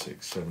 5,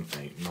 6, 7,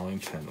 8, 9,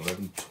 10,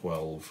 11,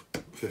 12,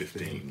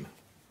 15.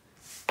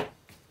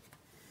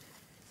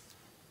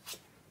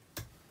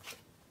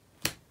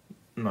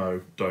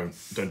 No, don't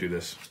do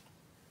this.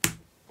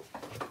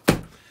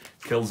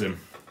 Kills him.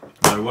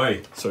 No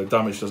way. So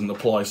damage doesn't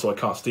apply, so I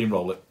can't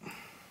steamroll it.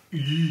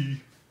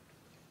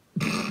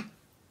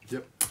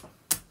 Yep.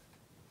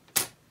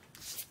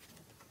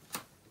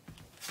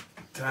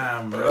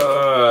 Damn.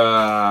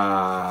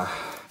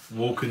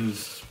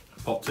 Walken's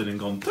popped in and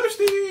gone,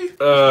 thirsty!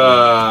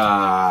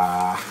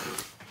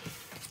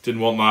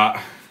 Didn't want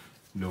that.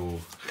 No.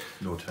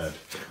 No, Ted.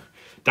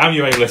 Damn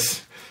you,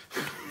 Aimless.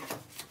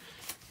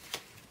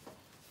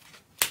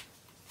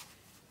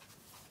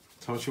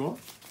 How much you want?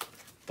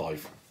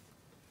 5.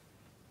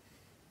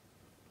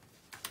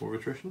 4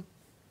 attrition?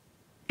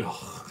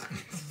 Ugh.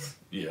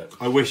 Yeah.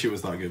 I wish it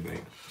was that good, mate.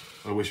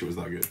 I wish it was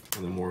that good.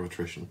 And then more of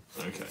attrition.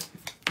 Okay.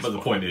 But the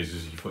point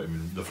is you put him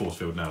in the force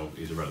field now,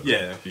 he's irrelevant.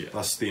 Yeah, Yeah.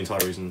 that's the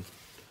entire reason.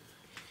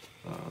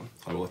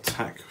 I will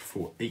attack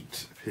for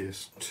 8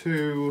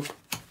 PS2.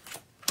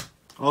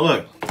 Oh,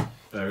 look.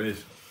 There it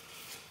is.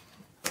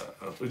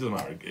 It doesn't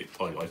matter.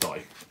 I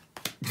die.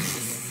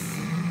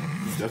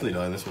 You definitely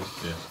die in this one.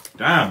 Yeah.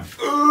 Damn!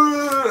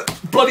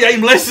 Bloody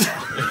Aimless!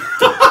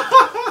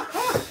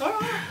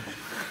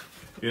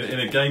 In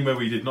a game where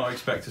we did not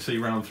expect to see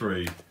round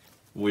 3,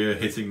 we're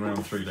hitting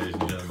round 3, ladies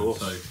and gentlemen. course.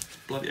 So,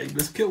 Bloody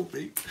Aimless killed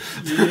me.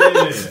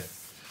 yeah.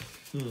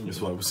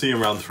 That's why we'll see you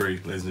in round 3,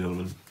 ladies and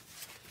gentlemen.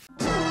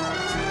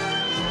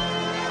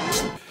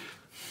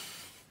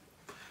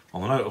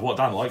 On the note of what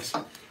Dan likes,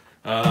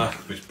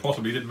 Which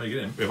possibly didn't make it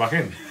in. we're back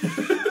in.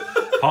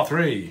 Part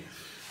 3.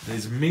 It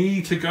is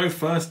me to go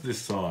first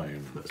this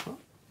time. No, it's not.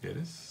 Yeah, it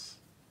is.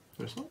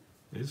 No, it's not.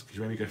 It is, because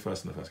you made me go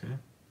first in the first game.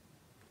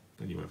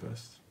 Then you went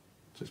first.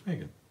 So it's me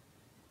again.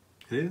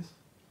 It is.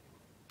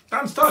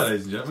 Dan started,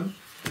 ladies and gentlemen.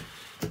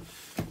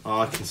 Oh,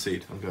 I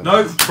concede. I'm going.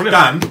 No,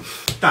 Brilliant.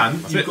 Dan,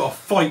 you've it. got a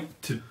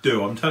fight to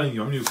do. I'm telling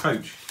you, I'm your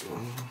coach.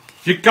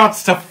 You got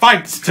to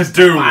fight to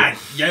do.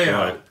 Yeah.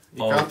 Right. You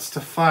got to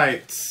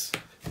fight for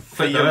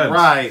Flip your the lens.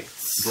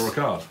 rights Draw a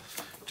card.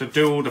 to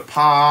do the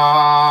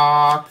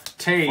party.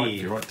 Fight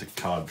your right to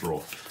card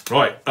draw.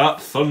 Right,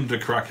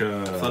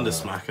 Thundercracker.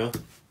 Thundersmacker.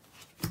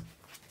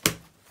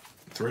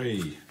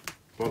 3.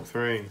 Block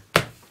 3.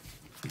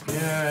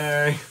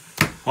 Yay.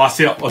 Oh, I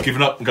see it. I've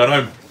given up. I'm going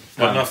home.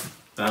 Damn.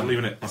 Enough. Damn. I'm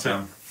leaving it. That's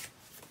Damn. it.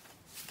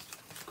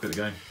 Quit the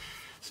game.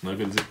 It's no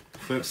good, is it?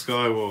 Flip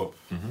Skywarp.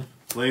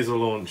 Laser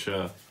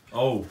launcher.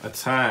 Oh,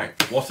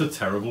 Attack. what a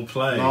terrible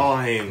play.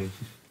 9.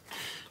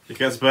 It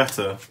gets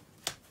better.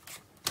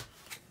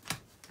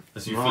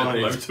 As you Right.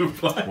 flip loads of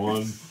plays.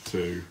 1,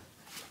 2.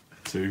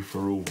 2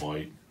 for all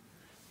white.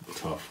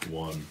 Tough.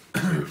 1,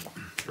 2,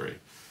 3.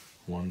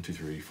 1, 2,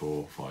 3,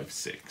 4, 5,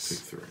 6.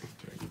 3.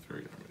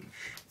 3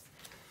 damage.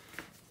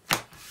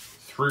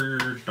 3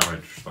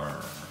 damage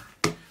there.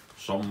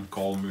 Some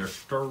call me a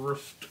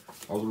terrorist,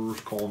 others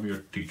call me a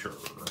teacher.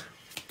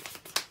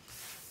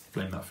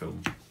 Blame that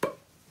film.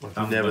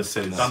 I've never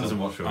seen that. Dan doesn't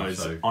watch That films,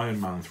 is so Iron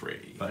Man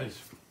 3. that is.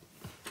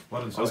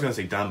 Well done, I was going to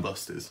say Dan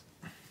Busters.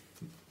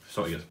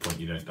 Sorry, gets a point.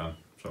 You don't, Dan.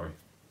 Sorry.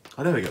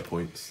 I never get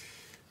points.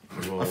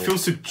 Will I feel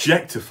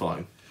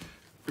subjectifying.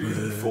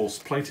 force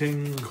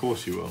plating. Of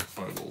course you will.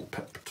 I will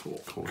pep talk.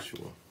 Of course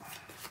you will.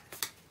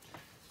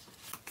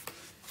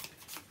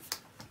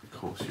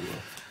 course you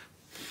will.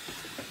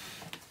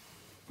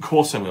 Of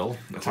course I will.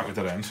 Attack with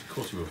dead end. Of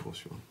course you will. Of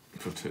course you will.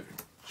 For 2.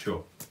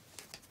 Sure.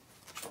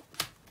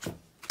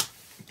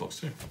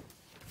 Blocks 2.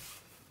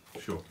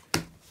 Sure.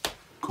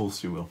 Of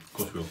course you will. Of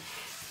course we will.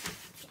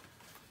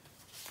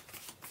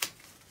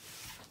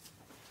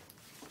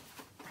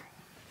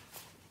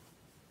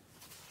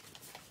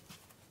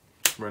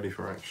 Ready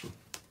for action.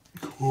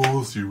 Of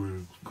course you will.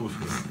 Of course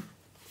we will.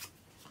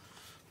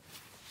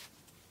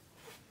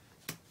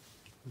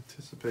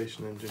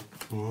 Anticipation engine.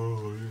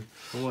 Oh,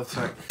 I'll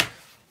attack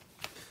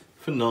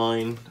for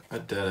 9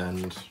 at dead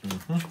end.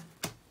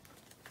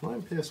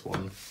 9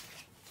 PS1.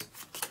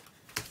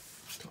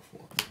 Tough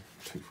one.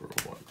 2 for a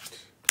white.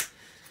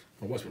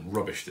 My white's been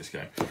rubbish this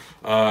game. So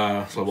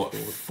I've got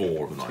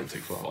 4 of the 9,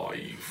 take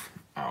 5.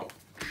 Ouch.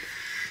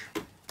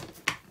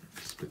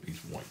 Split these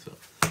whites up.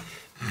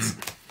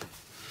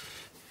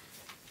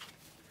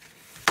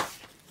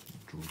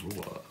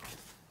 Draw.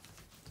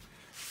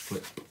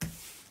 Flip.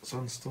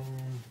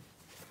 Sunstorm.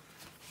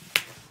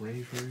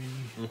 Bravery.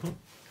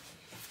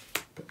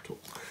 Pep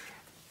talk.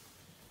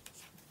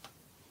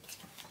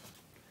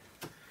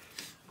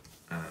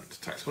 And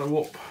attack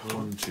Skywarp.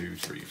 1, 2,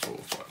 3, 4,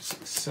 5,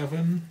 6,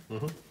 7.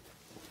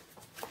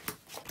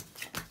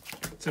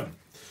 7.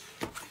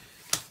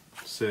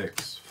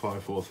 6,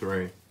 5, 4,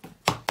 3.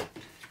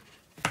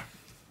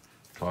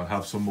 Can I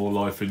have some more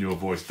life in your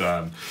voice,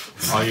 Dan?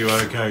 Are you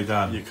okay,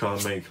 Dan? You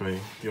can't make me.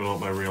 You're not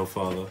my real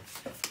father.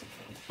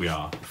 We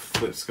are.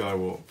 Flip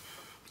Skywarp.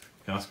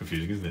 Yeah, that's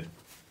confusing, isn't it?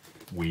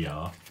 We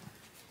are.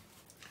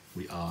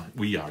 We are.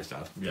 We are his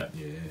dad. Yeah.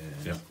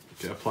 Yeah.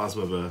 Get a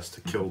plasma burst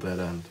to kill dead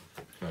end.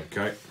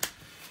 Okay.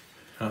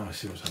 Oh, I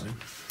see what's happening.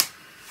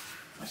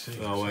 I see.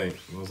 Oh wait,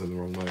 I was in the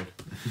wrong mode.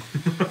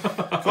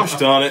 Gosh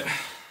darn it.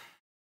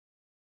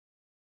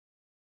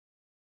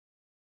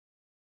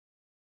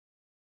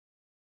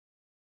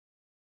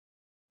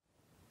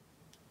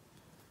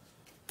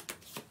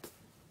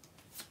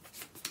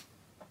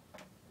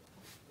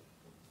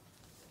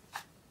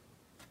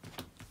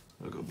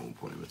 I've got 1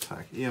 point of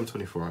attack.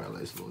 EM24 out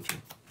laser launcher.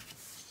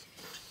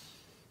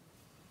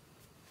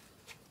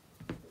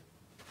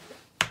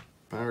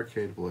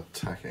 Barricade will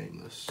attack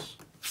Aimless.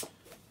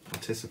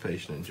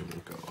 Anticipation engine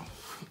will go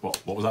off.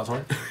 What was that,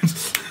 sorry?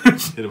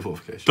 Hit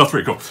amplification. That's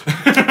pretty cool.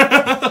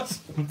 That's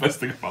the best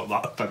thing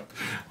about that.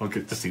 I'll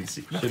get to see the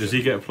secret. So does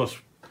he get a plus?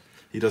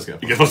 He does get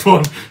a You get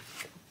 +1.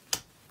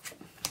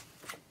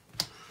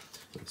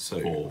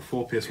 So,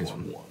 4 Here's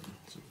PS1. 1.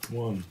 So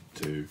 1,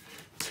 2,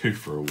 2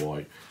 for a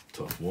white.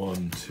 Tough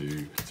 1,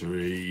 2,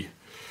 3.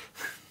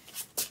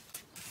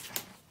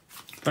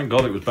 Thank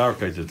God it was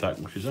barricaded attack,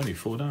 which is only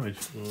 4 damage.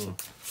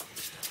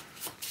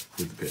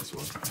 With the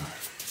PS1.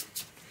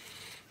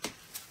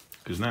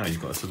 Because now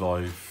you've got to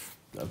survive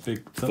a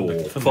big Four,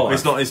 thunder. five.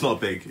 It's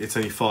not big. It's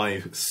only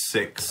 5,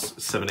 6,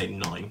 7, 8,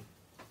 9.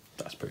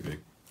 That's pretty big.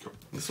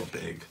 It's not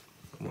big.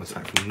 I'm going to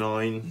attack for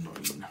 9.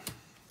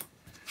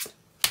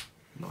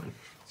 9.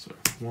 So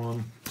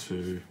 1,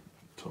 2,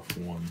 tough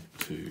 1,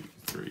 2,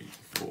 3,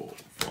 4,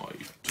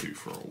 5, 2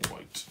 for a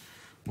white.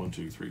 1,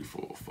 2, 3,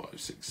 4, 5,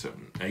 6,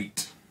 7,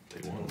 8.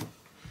 Take 1.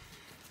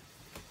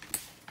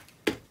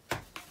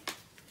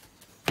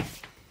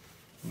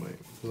 Wait,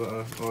 was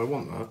that oh, I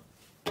want that.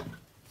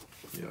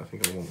 Yeah, I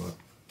think I want that.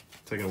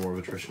 Taking a war of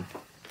attrition.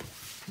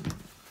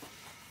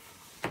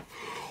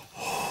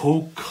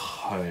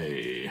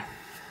 Okay.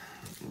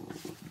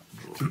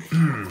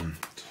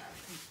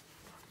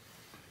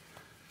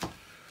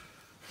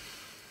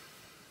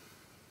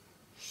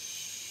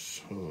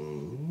 So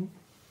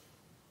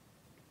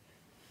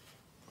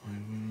I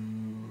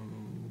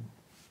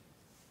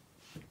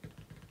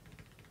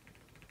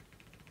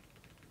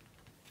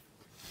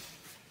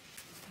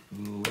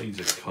will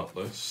laser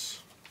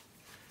cutlass,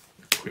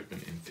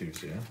 equipment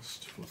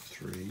enthusiast for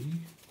 3.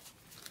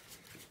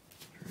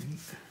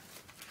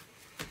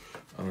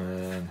 And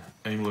then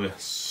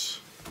aimless.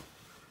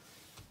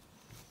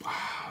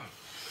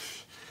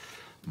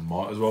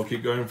 Might as well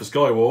keep going for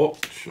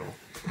Skywarp. Sure.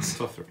 It's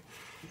tough 3.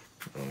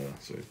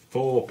 So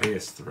 4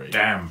 PS3.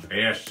 Damn,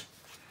 PS.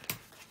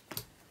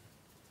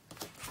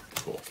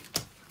 4.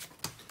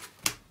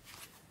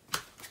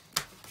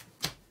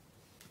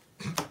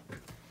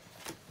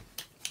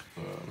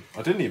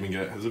 I didn't even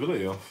get his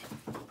ability off.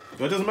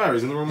 But it doesn't matter,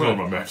 he's in the wrong Oh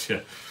mode. my match,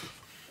 yeah.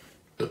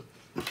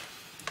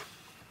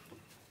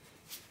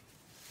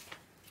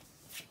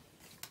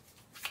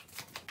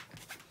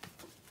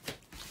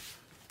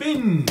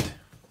 Bind!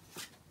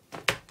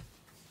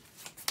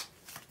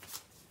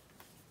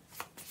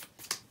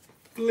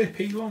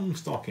 Flippy long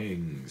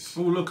stockings.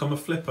 Oh, look, I'm a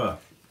flipper.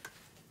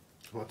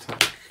 I'll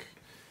attack.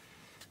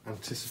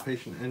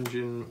 Anticipation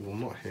engine will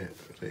not hit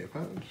data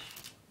pad.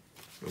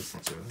 That's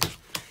not so bad.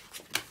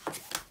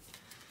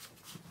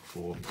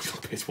 4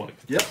 PS1.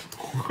 Yep.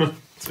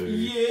 2.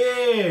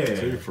 Yeah!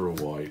 2 for a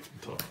white.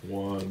 Tough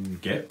 1.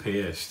 Get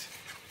pierced.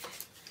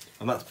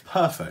 And that's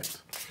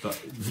perfect. But,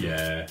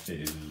 yeah, it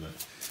is, isn't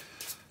it?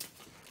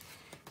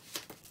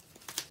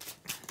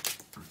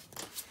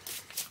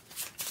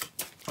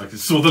 I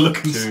just saw the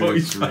look 2, inside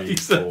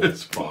his 3,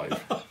 face. 4,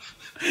 5.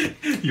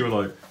 You were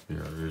like, yeah,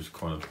 it is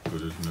kind of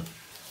good, isn't it?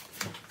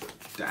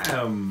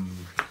 Damn.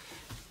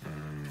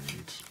 And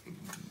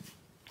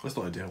That's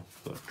not ideal,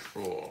 but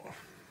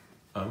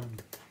Oh,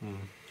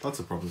 that's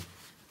a problem.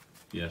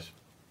 yes.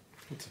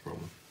 That's a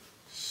problem.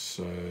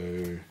 so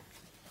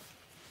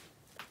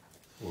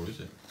Or is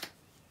it?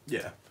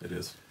 Yeah, it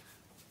is.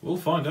 We'll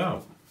find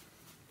out.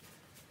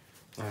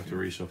 I have to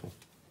reshuffle.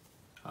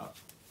 How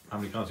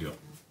many cards you got?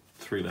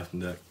 3 left in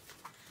deck.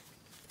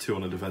 2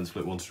 on a defense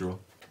flip, 1 to draw.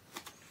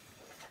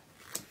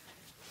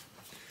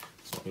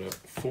 So I'm going to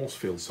force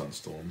field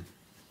Sunstorm.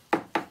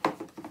 I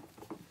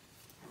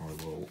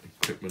will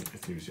equipment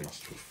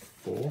enthusiast for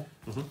 4.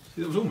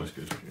 See, that was almost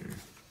good.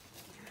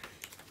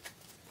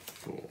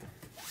 4.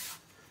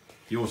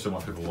 You also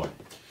might pick a white.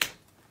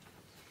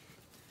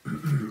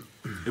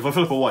 If I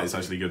flip a white, it's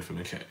actually good for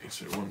me. Okay,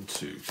 so 1,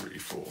 2, 3,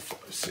 4,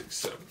 5, 6,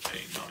 7,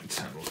 8, 9,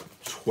 10, 11,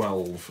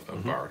 12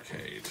 of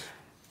Barricade.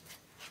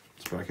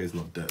 This Barricade's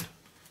not dead.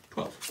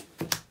 12.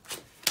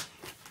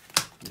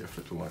 Yeah,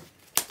 flip to white.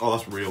 Oh,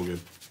 that's real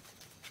good.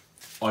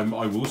 I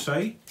will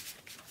say,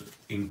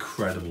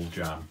 incredible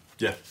jam.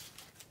 Yeah.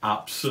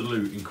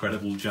 Absolute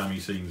incredible jammy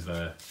scenes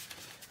there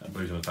at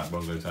Boots on Attack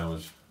Bungalow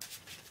Towers.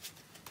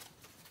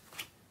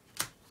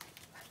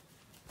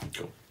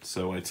 Cool.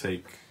 So I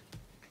take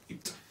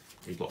 8.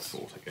 We got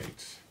 4, take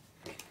 8.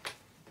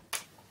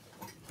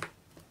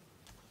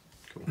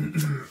 Cool.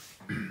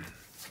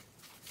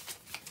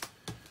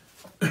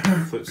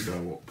 Flip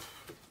Skywarp.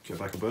 Get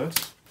back a bird.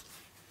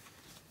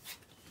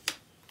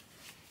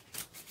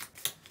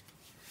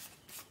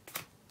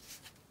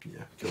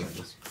 Yeah, kill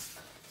Aimless.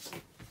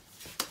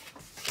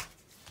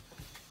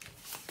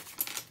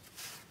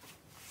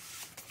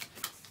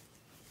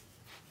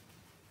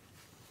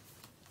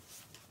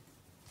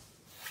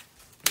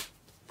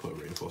 Put a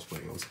reinforced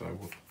plating on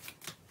Skywarp.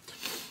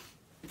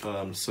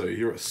 So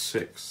you're at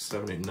 6,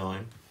 7, 8,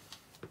 9.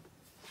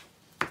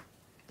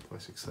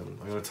 5, 6, 7. I'm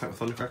going to attack with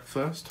Thundercracker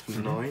first for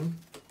 9.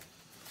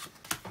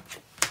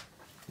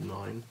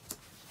 9.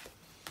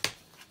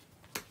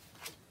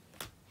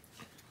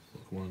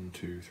 1,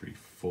 2, 3,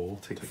 4.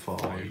 Take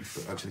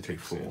 5. Actually, take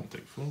 4.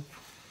 Take 4.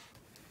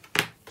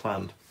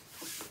 Planned.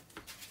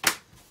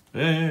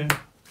 Yeah.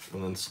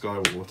 And then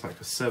Skyward will attack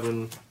for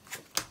 7.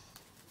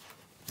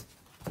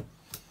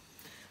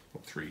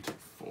 3, take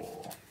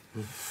 4.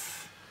 This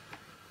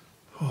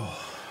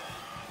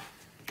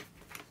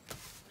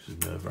is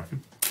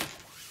nerve-wracking.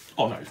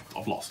 Oh no,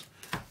 I've lost.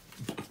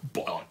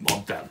 But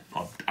I'm done.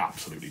 I'm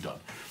absolutely done.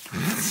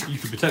 You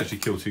could potentially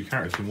kill 2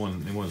 characters in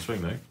one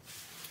swing, though.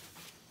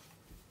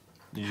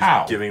 You're How?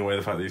 just giving away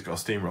the fact that he's got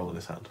a steamroll in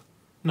his hand.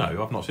 No,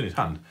 I've not seen his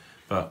hand.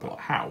 But But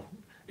how?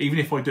 Even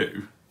if I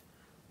do,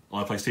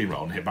 I play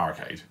Steamroll and hit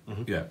Barricade,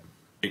 yeah,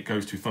 it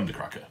goes to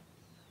Thundercracker.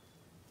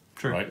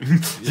 true. Right?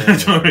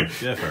 Yeah,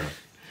 yeah, fair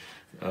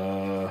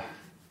enough.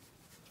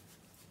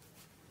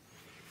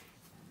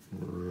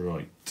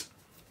 Right.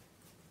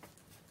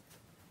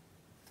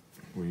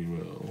 We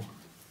will.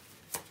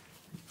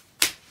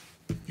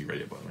 You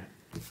ready, by the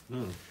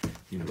way?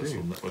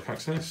 Universal Network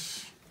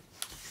Access.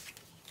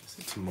 Is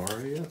it tomorrow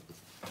yet?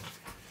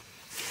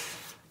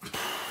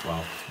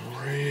 Wow.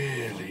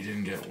 Really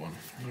didn't get one.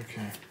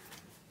 Okay.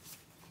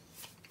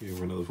 You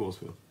have another force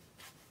field.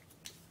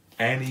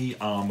 Any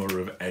armour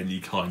of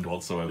any kind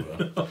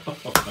whatsoever.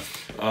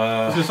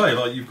 I was going to say,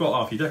 like, you've got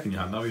half your deck in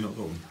your hand now, you've not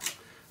got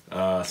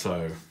one.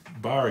 So,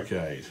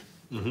 Barricade.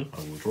 I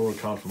will draw a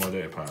card from my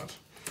data pad.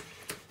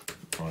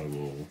 I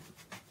will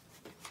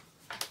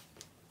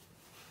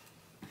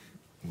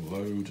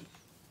load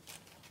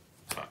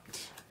that.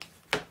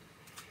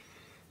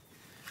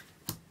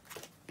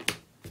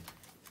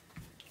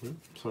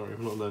 Sorry,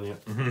 I'm not done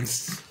yet.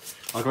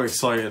 I got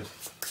excited.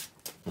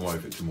 Why,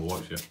 if it's some more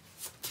whites yet?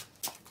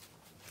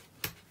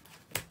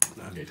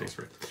 Okay, takes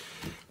 3.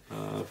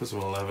 Puts him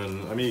on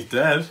 11. I mean, he's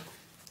dead.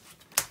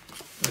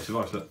 It's a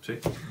nice look, see?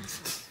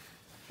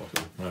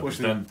 No, What's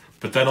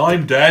but then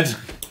I'm dead.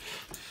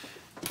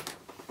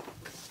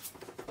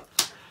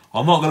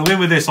 I'm not going to win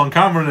with this on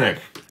camera,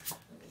 Nick.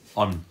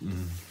 I'm...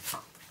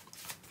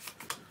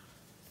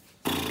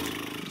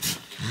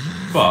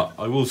 But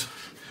I will...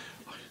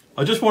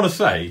 I just want to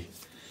say...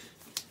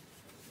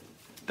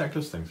 Deck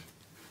does things.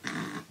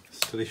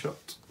 Steady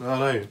shot. Oh,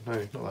 no,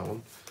 not that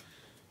one.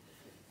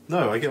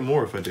 No, I get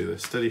more if I do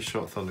this. Steady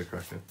shot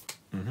Thundercracker.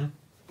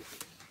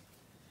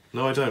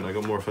 No, I don't. I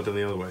got more if I do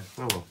the other way.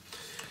 Oh well.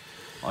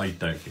 I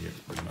don't think it...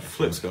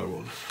 Flip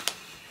Skyward.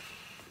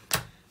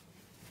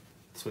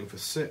 Swing for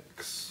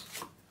 6.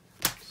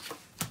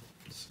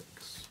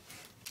 6.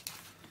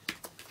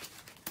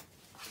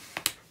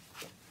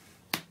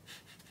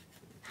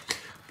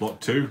 Block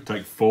 2,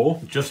 take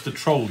 4. Just to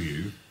troll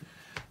you,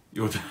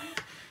 your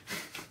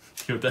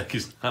deck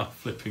is now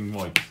flipping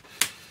white.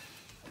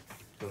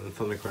 And then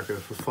Thundercracker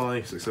for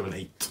 5, 6, 7,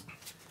 8.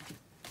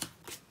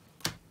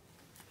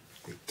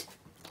 8.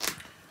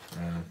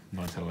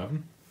 9, 10,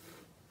 11.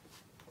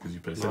 Because you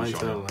put 9, 10,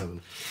 shot.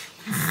 11.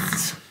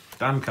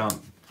 Dan can't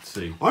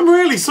see. I'm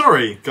really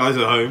sorry, guys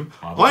at home.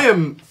 I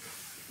am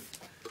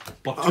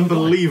Block 2,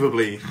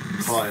 unbelievably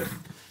tired.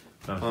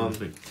 Down to 4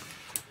 feet.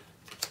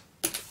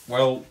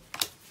 Well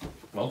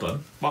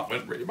done. That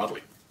went really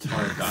badly.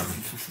 Tired Dan.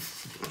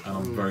 And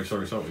I'm very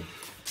sorry.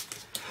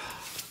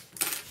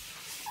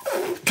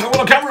 Come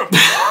on camera!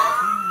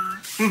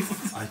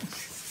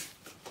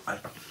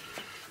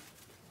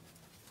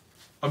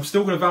 I'm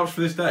still going to vouch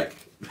for this deck.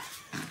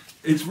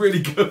 It's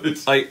really good.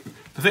 The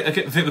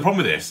problem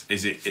with this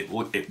is it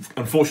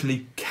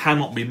unfortunately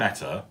cannot be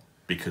meta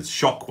because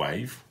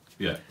Shockwave,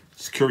 Yeah.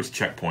 Security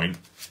Checkpoint,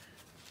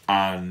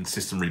 and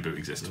System Reboot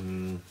exist.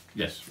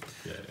 Yes.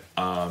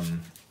 Yeah.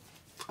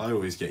 I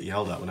always get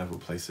yelled at whenever we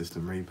play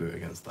System Reboot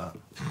against that.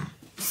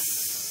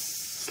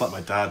 It's like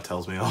my dad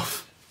tells me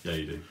off. Yeah,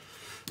 you do.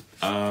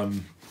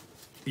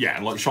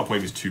 Yeah, like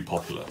Shockwave is too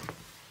popular,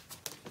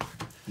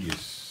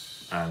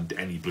 Yes. and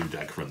any blue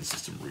deck runs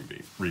System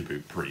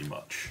Reboot pretty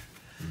much.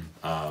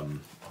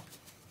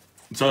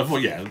 So I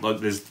thought, yeah,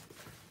 like I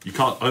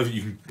don't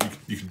think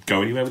you can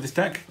go anywhere with this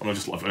deck. And I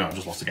just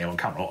lost a game on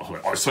camera. I was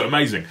like, oh, it's so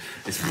amazing.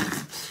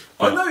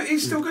 I know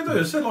it's still good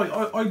though. I said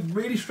I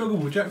really struggle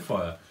with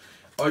Jetfire.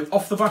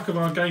 Off the back of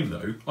our game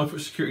though, I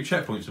put security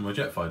checkpoints in my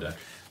Jetfire deck.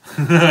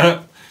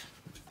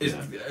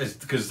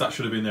 Because that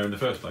should have been there in the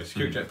first place.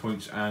 Security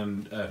checkpoints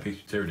and Peace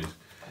of Tyrannies.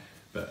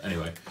 But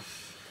anyway,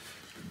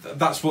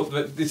 that's what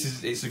this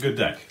is. It's a good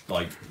deck.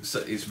 Like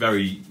it's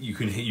very you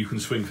can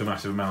swing for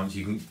massive amounts.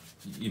 You can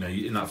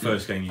in that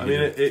first game.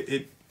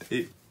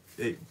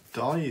 It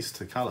dies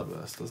to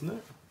Caliburst, doesn't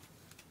it?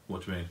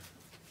 What do you mean?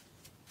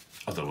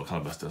 I don't know what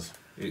Caliburst does.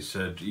 It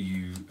said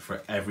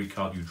for every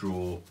card you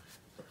draw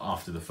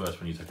after the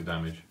first one you take a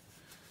damage.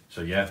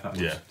 So yeah, that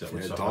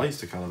would it suck. dies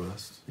to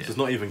Caliburst. Yeah. It's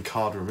not even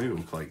card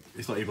removal. Like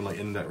it's not even like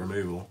in-deck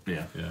removal.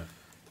 Yeah. Yeah.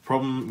 The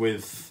problem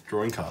with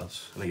drawing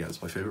cards, and again,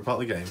 it's my favourite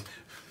part of the game,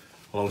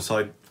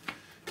 alongside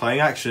playing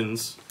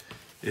actions,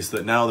 is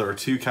that now there are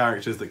 2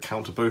 characters that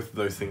counter both of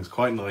those things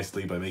quite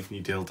nicely by making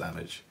you deal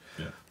damage.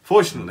 Yeah.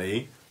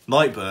 Fortunately,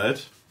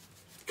 Nightbird,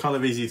 kind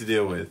of easy to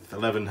deal with.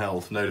 11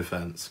 health, no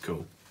defense,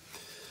 cool.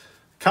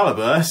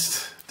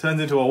 Caliburst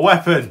turns into a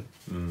weapon,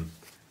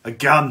 a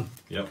gun.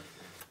 Yep.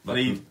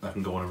 That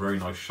can go on a very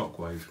nice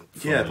shockwave.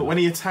 Yeah, but when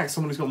he attacks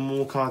someone who's got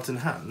more cards in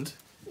hand,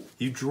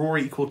 you draw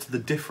equal to the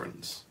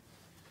difference.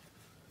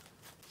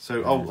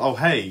 So, oh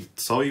hey,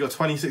 so you got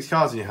 26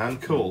 cards in your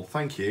hand, cool,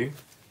 thank you.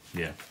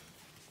 Yeah.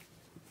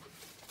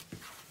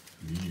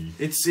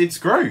 It's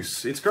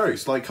gross. It's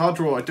gross. Like card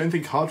draw, I don't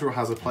think card draw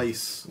has a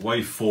place.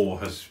 Wave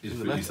 4 is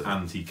meta.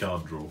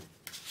 anti-card draw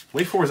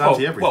Wave 4 is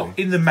anti everything. Well,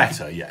 in the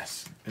meta,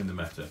 yes. in the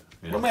meta.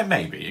 Yeah. Well,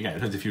 maybe. Again, it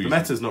depends if you the use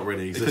meta's not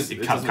really exists.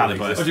 It can't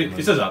calibrate.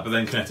 It says that, but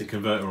then Kinetic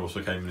Converter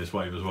also came in this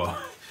wave as well.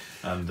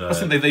 And I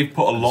think they've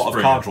put a lot of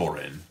Springer. card draw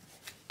in,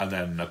 and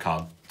then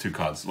two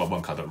cards. Well,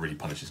 one card that really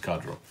punishes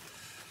card draw.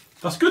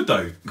 That's good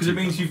though, because it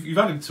means you've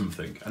added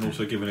something and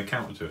also given a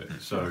counter to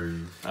it. So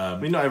I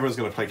mean, not everyone's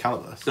going to play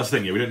Caliburst. That's the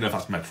thing. Yeah, we don't know if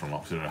that's meta or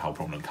not. We don't know how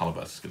prominent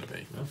Caliburst is going to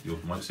be. well, you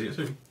might see it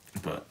soon.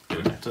 But I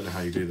don't know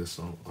how you do this.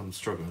 So I'm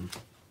struggling.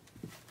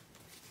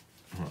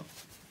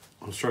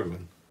 I'm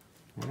struggling.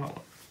 well, that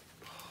one.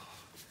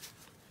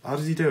 How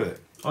does he do it?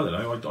 I don't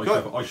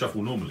know. I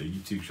shuffle normally.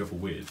 You two shuffle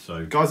weird.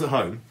 So Guys at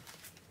home,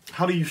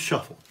 how do you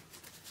shuffle?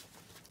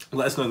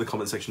 Let us know in the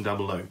comment section down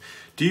below.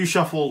 Do you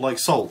shuffle like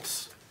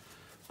salts,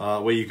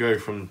 where you go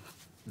from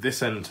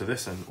this end to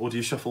this end, or do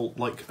you shuffle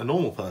like a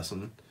normal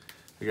person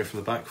and go from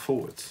the back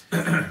forwards?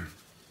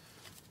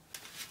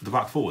 The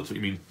back forwards. What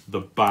you mean?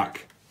 The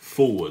back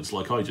forwards,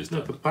 like I just No,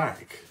 did. the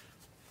back.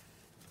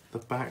 The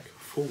back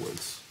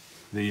forwards.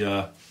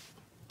 The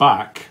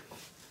back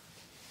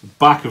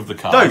of the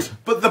card. No,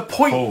 but the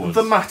point of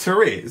the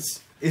matter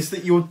is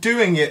that you're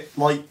doing it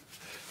like...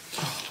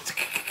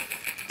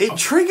 It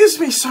triggers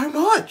me so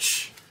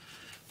much.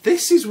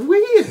 This is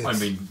weird. I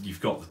mean,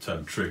 you've got the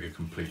term trigger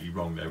completely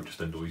wrong there. It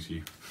just annoys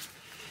you.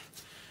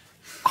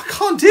 I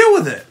can't deal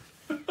with it.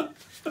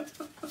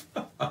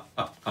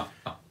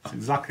 It's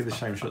exactly the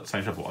same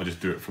shuffle. I just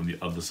do it from the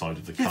other side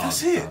of the card. Yeah,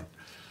 that's it.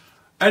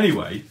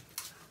 Anyway,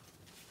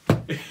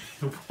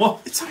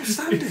 what? It's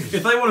outstanding.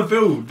 If they want to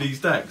build these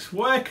decks,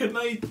 where can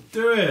they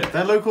do it?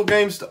 They're local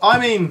games. I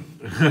mean,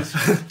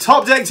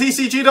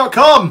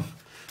 topdecktcg.com.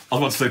 I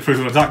was about to say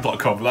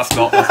prismattack.com, but that's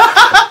not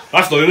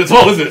it at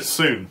all, is it?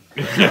 Soon.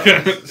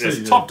 It's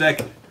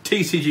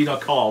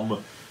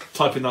topdecktcg.com.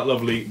 Type in that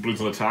lovely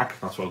Blues on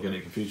Attack. That's why I'm getting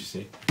it confused,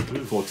 you see.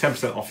 For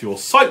 10% off your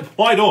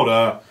site-wide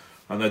order.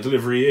 And their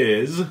delivery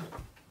is...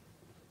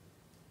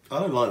 I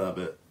don't like that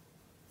bit.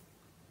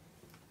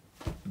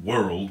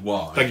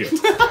 Worldwide. Thank you.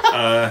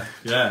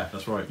 Yeah,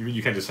 that's right. You mean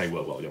you can just say,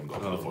 well, you haven't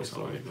got a voice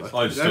on it.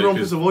 I just Everyone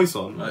do it puts a voice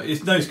on.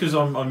 it's because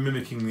I'm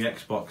mimicking the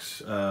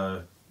Xbox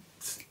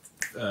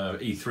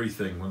E3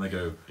 thing when they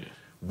go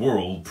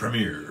world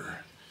premiere,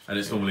 and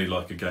it's normally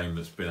like a game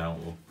that's been out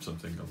or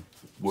something on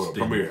World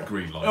Steam, premiere.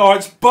 green light. Oh,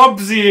 it's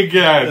Bubsy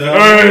again!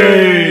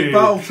 Hey!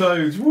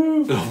 Battletoads!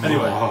 Woo!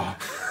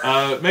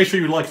 Anyway, make sure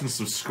you like and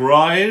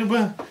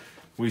subscribe.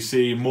 We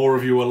see more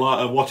of you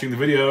are watching the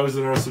videos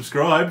than are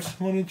subscribed.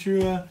 Why don't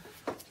you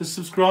just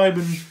subscribe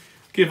and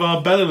give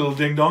our bell a little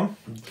ding dong?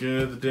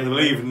 I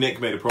believe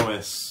Nick made a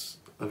promise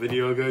a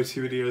video ago,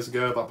 2 videos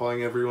ago, about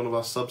buying every one of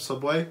our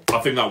Subway? I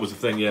think that was the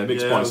thing, yeah.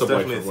 Nick's Yeah, buying it's Subway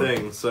definitely for a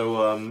thing.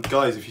 So,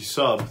 guys, if you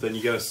sub, then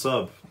you get a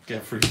sub.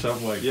 Get through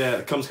Subway. Yeah,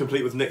 it comes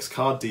complete with Nick's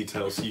card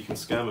details, so you can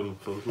scam him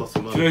for lots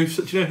of money. Do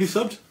you know who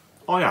subbed?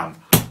 I am.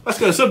 Let's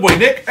go to Subway,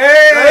 Nick.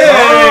 Hey!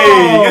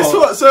 Hey! Guess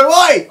what? So,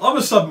 wait! I'm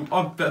a sub.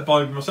 I better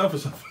buy myself a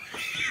Subway.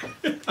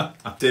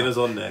 Dinner's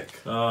on Nick.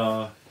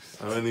 Uh, I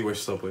only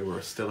wish Subway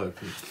were still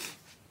open.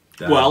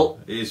 damn. Well-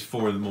 it is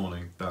 4 in the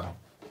morning. Damn.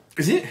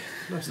 Is it?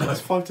 No, it's not.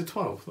 It's 5 to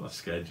 12. I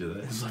scared you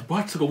there. It's like, why?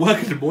 I took a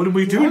work in the morning, what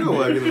are you I doing? go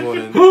work in the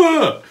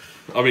morning.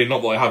 I mean,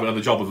 not that I have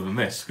another job other than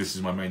this, because this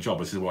is my main job.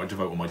 This is what I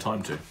devote all my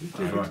time to.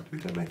 We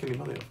don't make any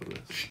money off of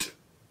this.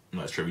 No,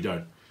 that's true, we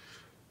don't.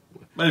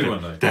 Maybe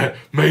one day. There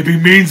may be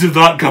means of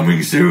that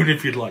coming soon,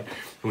 if you'd like.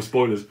 No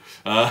spoilers.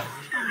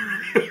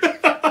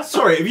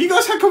 Sorry, have you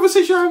guys had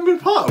conversation I haven't been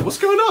part of? What's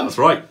going on? That's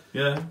right.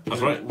 Yeah,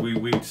 That's right.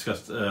 We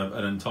discussed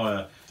an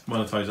entire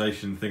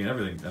monetization thing and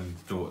everything, and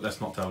thought let's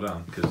not tell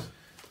Dan because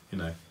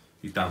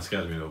Dan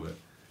scares me a little bit.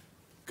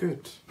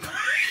 Good.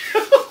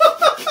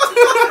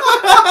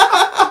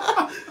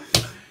 I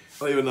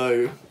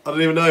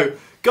don't even know.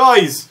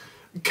 Guys,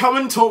 come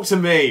and talk to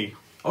me.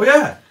 Oh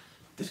yeah,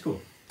 Discord.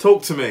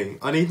 Talk to me.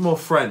 I need more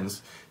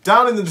friends.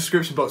 Down in the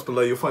description box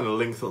below, you'll find a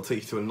link that'll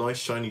take you to a nice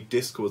shiny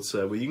Discord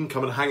server where you can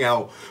come and hang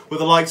out with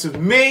the likes of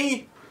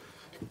me,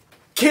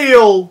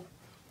 Keel,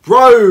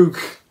 Rogue,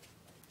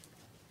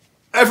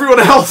 everyone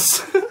else.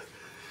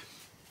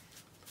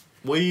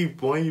 Why are you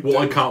What doing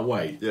I can't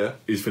wait Yeah.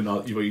 is for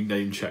now, you've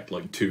name checked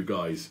like 2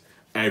 guys.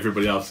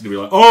 Everybody else is going to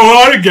be like, oh,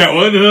 I didn't get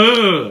one.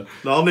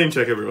 No, I'll name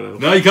check everyone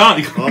else. No, you can't.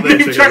 You can't I'll name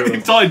name check check the everyone.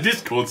 entire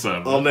Discord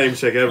server. I'll name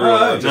check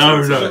everyone else.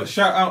 No.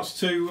 Shout outs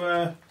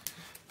to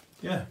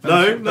yeah.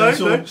 No.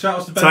 Shout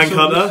outs to Ben Tank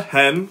Saunders. Hunter,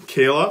 Hen,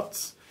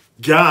 Keelots,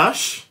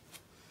 Gash,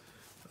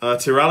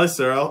 Tyralis,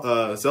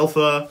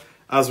 Zeltha,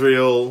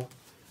 Azriel,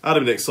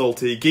 Adam Nick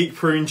Salty, Geek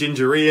Prune,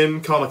 Ginger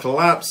Ian, Karma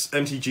Collapse,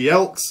 MTG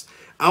Elks,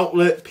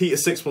 Outlet,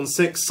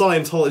 Peter616,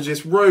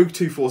 Scientologist,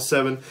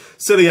 Rogue247,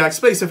 Celiac,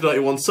 Space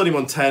F91,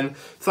 Sunny110,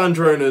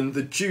 Thandronan,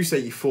 The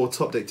Juice84,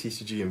 Top Deck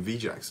TCG, and V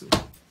Jackson.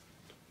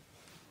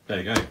 There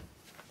you go.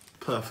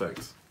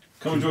 Perfect.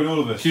 Come and join all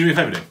of us. Can you do me a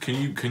favour,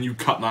 Nick? Can you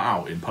cut that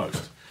out in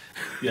post?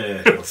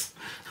 Yeah.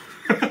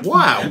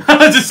 Wow.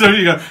 Just so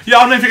you go, yeah,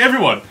 I'll name check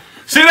everyone.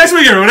 See you next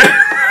week, everybody.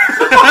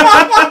 You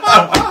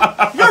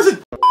guys are...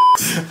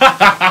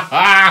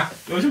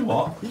 Those are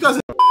what? You guys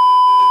are...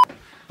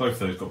 Both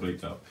those got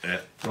bleeped out. Yeah.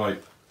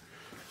 Right.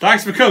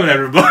 Thanks for coming,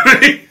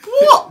 everybody.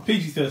 What?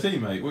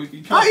 PG-13, mate. Well, you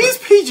can't That is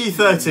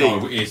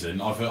PG-13. No, it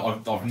isn't.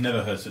 I've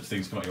never heard such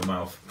things come out of your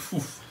mouth.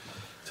 Oof.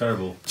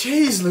 Terrible.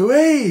 Jeez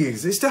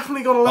Louise, it's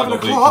definitely gone 11 That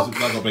o'clock.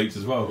 got bleeped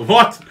as well.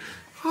 What?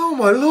 Oh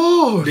my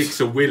lord. Nick's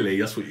a willy,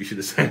 that's what you should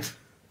have said.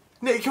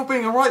 Nick, you're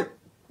being a right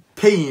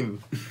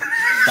peen.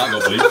 That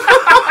got bleeped.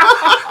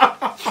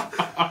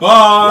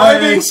 Why are you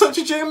Bye. being such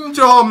a Jim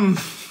John?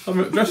 I'm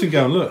a dressing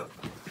gown. Look.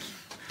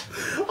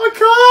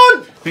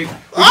 I can't.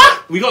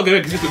 We got to go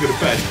because we've got to go to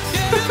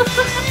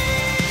bed.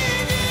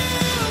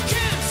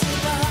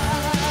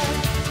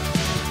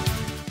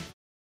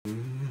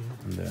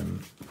 And then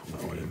put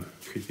that one in.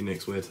 Creepy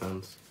Nick's weird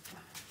hands.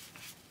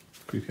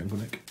 Creepy Uncle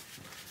Nick.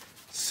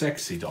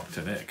 Sexy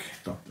Dr. Nick.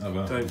 Oh,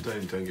 well. Don't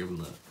give him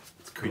that.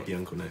 It's creepy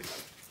Uncle Nick.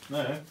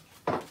 No.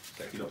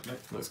 Sexy Dr.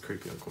 Nick. That's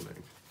creepy Uncle Nick.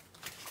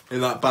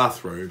 In that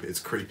bathrobe, it's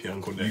creepy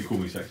Uncle You Nick. call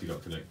me Sexy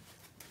Dr. Nick.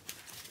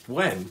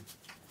 When?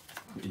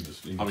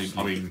 I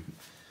mean,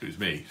 it was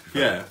me.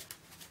 Yeah.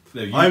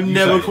 No, I've you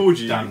never say called it.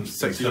 you Dan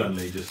Sexy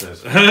certainly just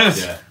says.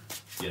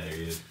 Yeah,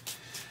 he is.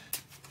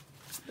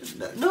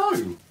 No,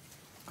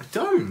 I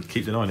don't.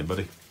 Keep denying it,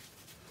 buddy.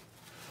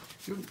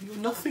 You're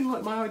nothing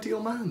like my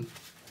ideal man.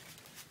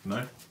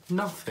 No.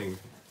 Nothing.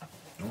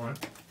 All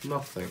right.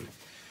 Nothing.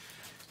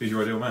 Who's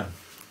your ideal man?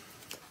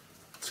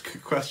 It's a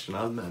good question. I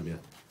haven't met him yet.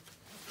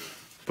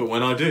 But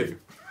when I do,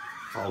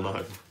 I'll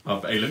know. Oh,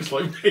 but he looks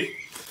like me.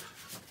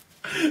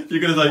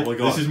 You're gonna say, Oh my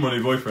God. "This is my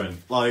new boyfriend."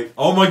 Like,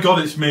 Oh my God,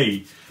 it's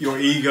me. your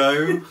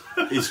ego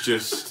is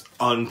just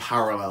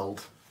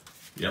unparalleled.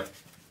 Yep,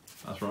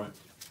 that's right.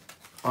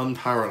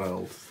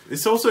 Unparalleled.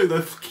 It's also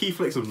the key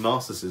flicks of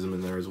narcissism in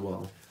there as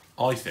well.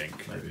 I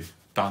think Maybe.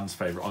 Dan's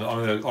favourite.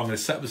 I'm going to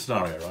set up the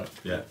scenario, right?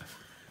 Yeah.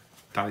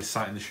 Dan is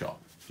sat in the shop.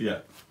 Yeah.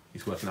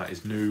 He's working out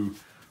his new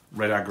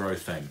red aggro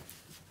thing.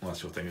 Well,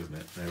 that's your thing, isn't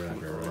it? No, red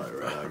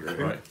aggro, right? I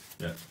agree. Right.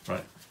 Yeah.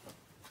 Right.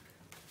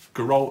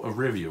 Geralt of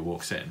Rivia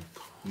walks in,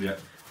 Yeah.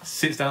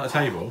 sits down at the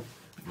table,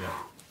 Yeah.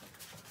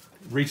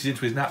 reaches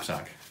into his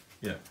knapsack,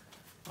 Yeah.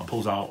 and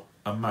pulls out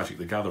a Magic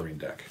the Gathering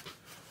deck.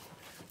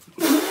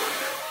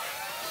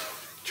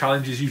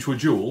 Challenges you to a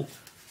duel,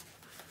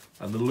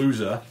 and the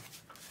loser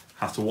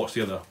has to watch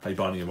the other play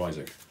Binding of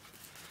Isaac.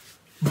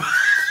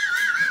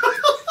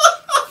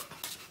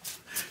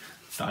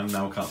 Dan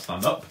now can't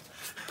stand up.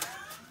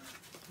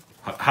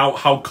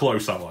 How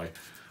close am I?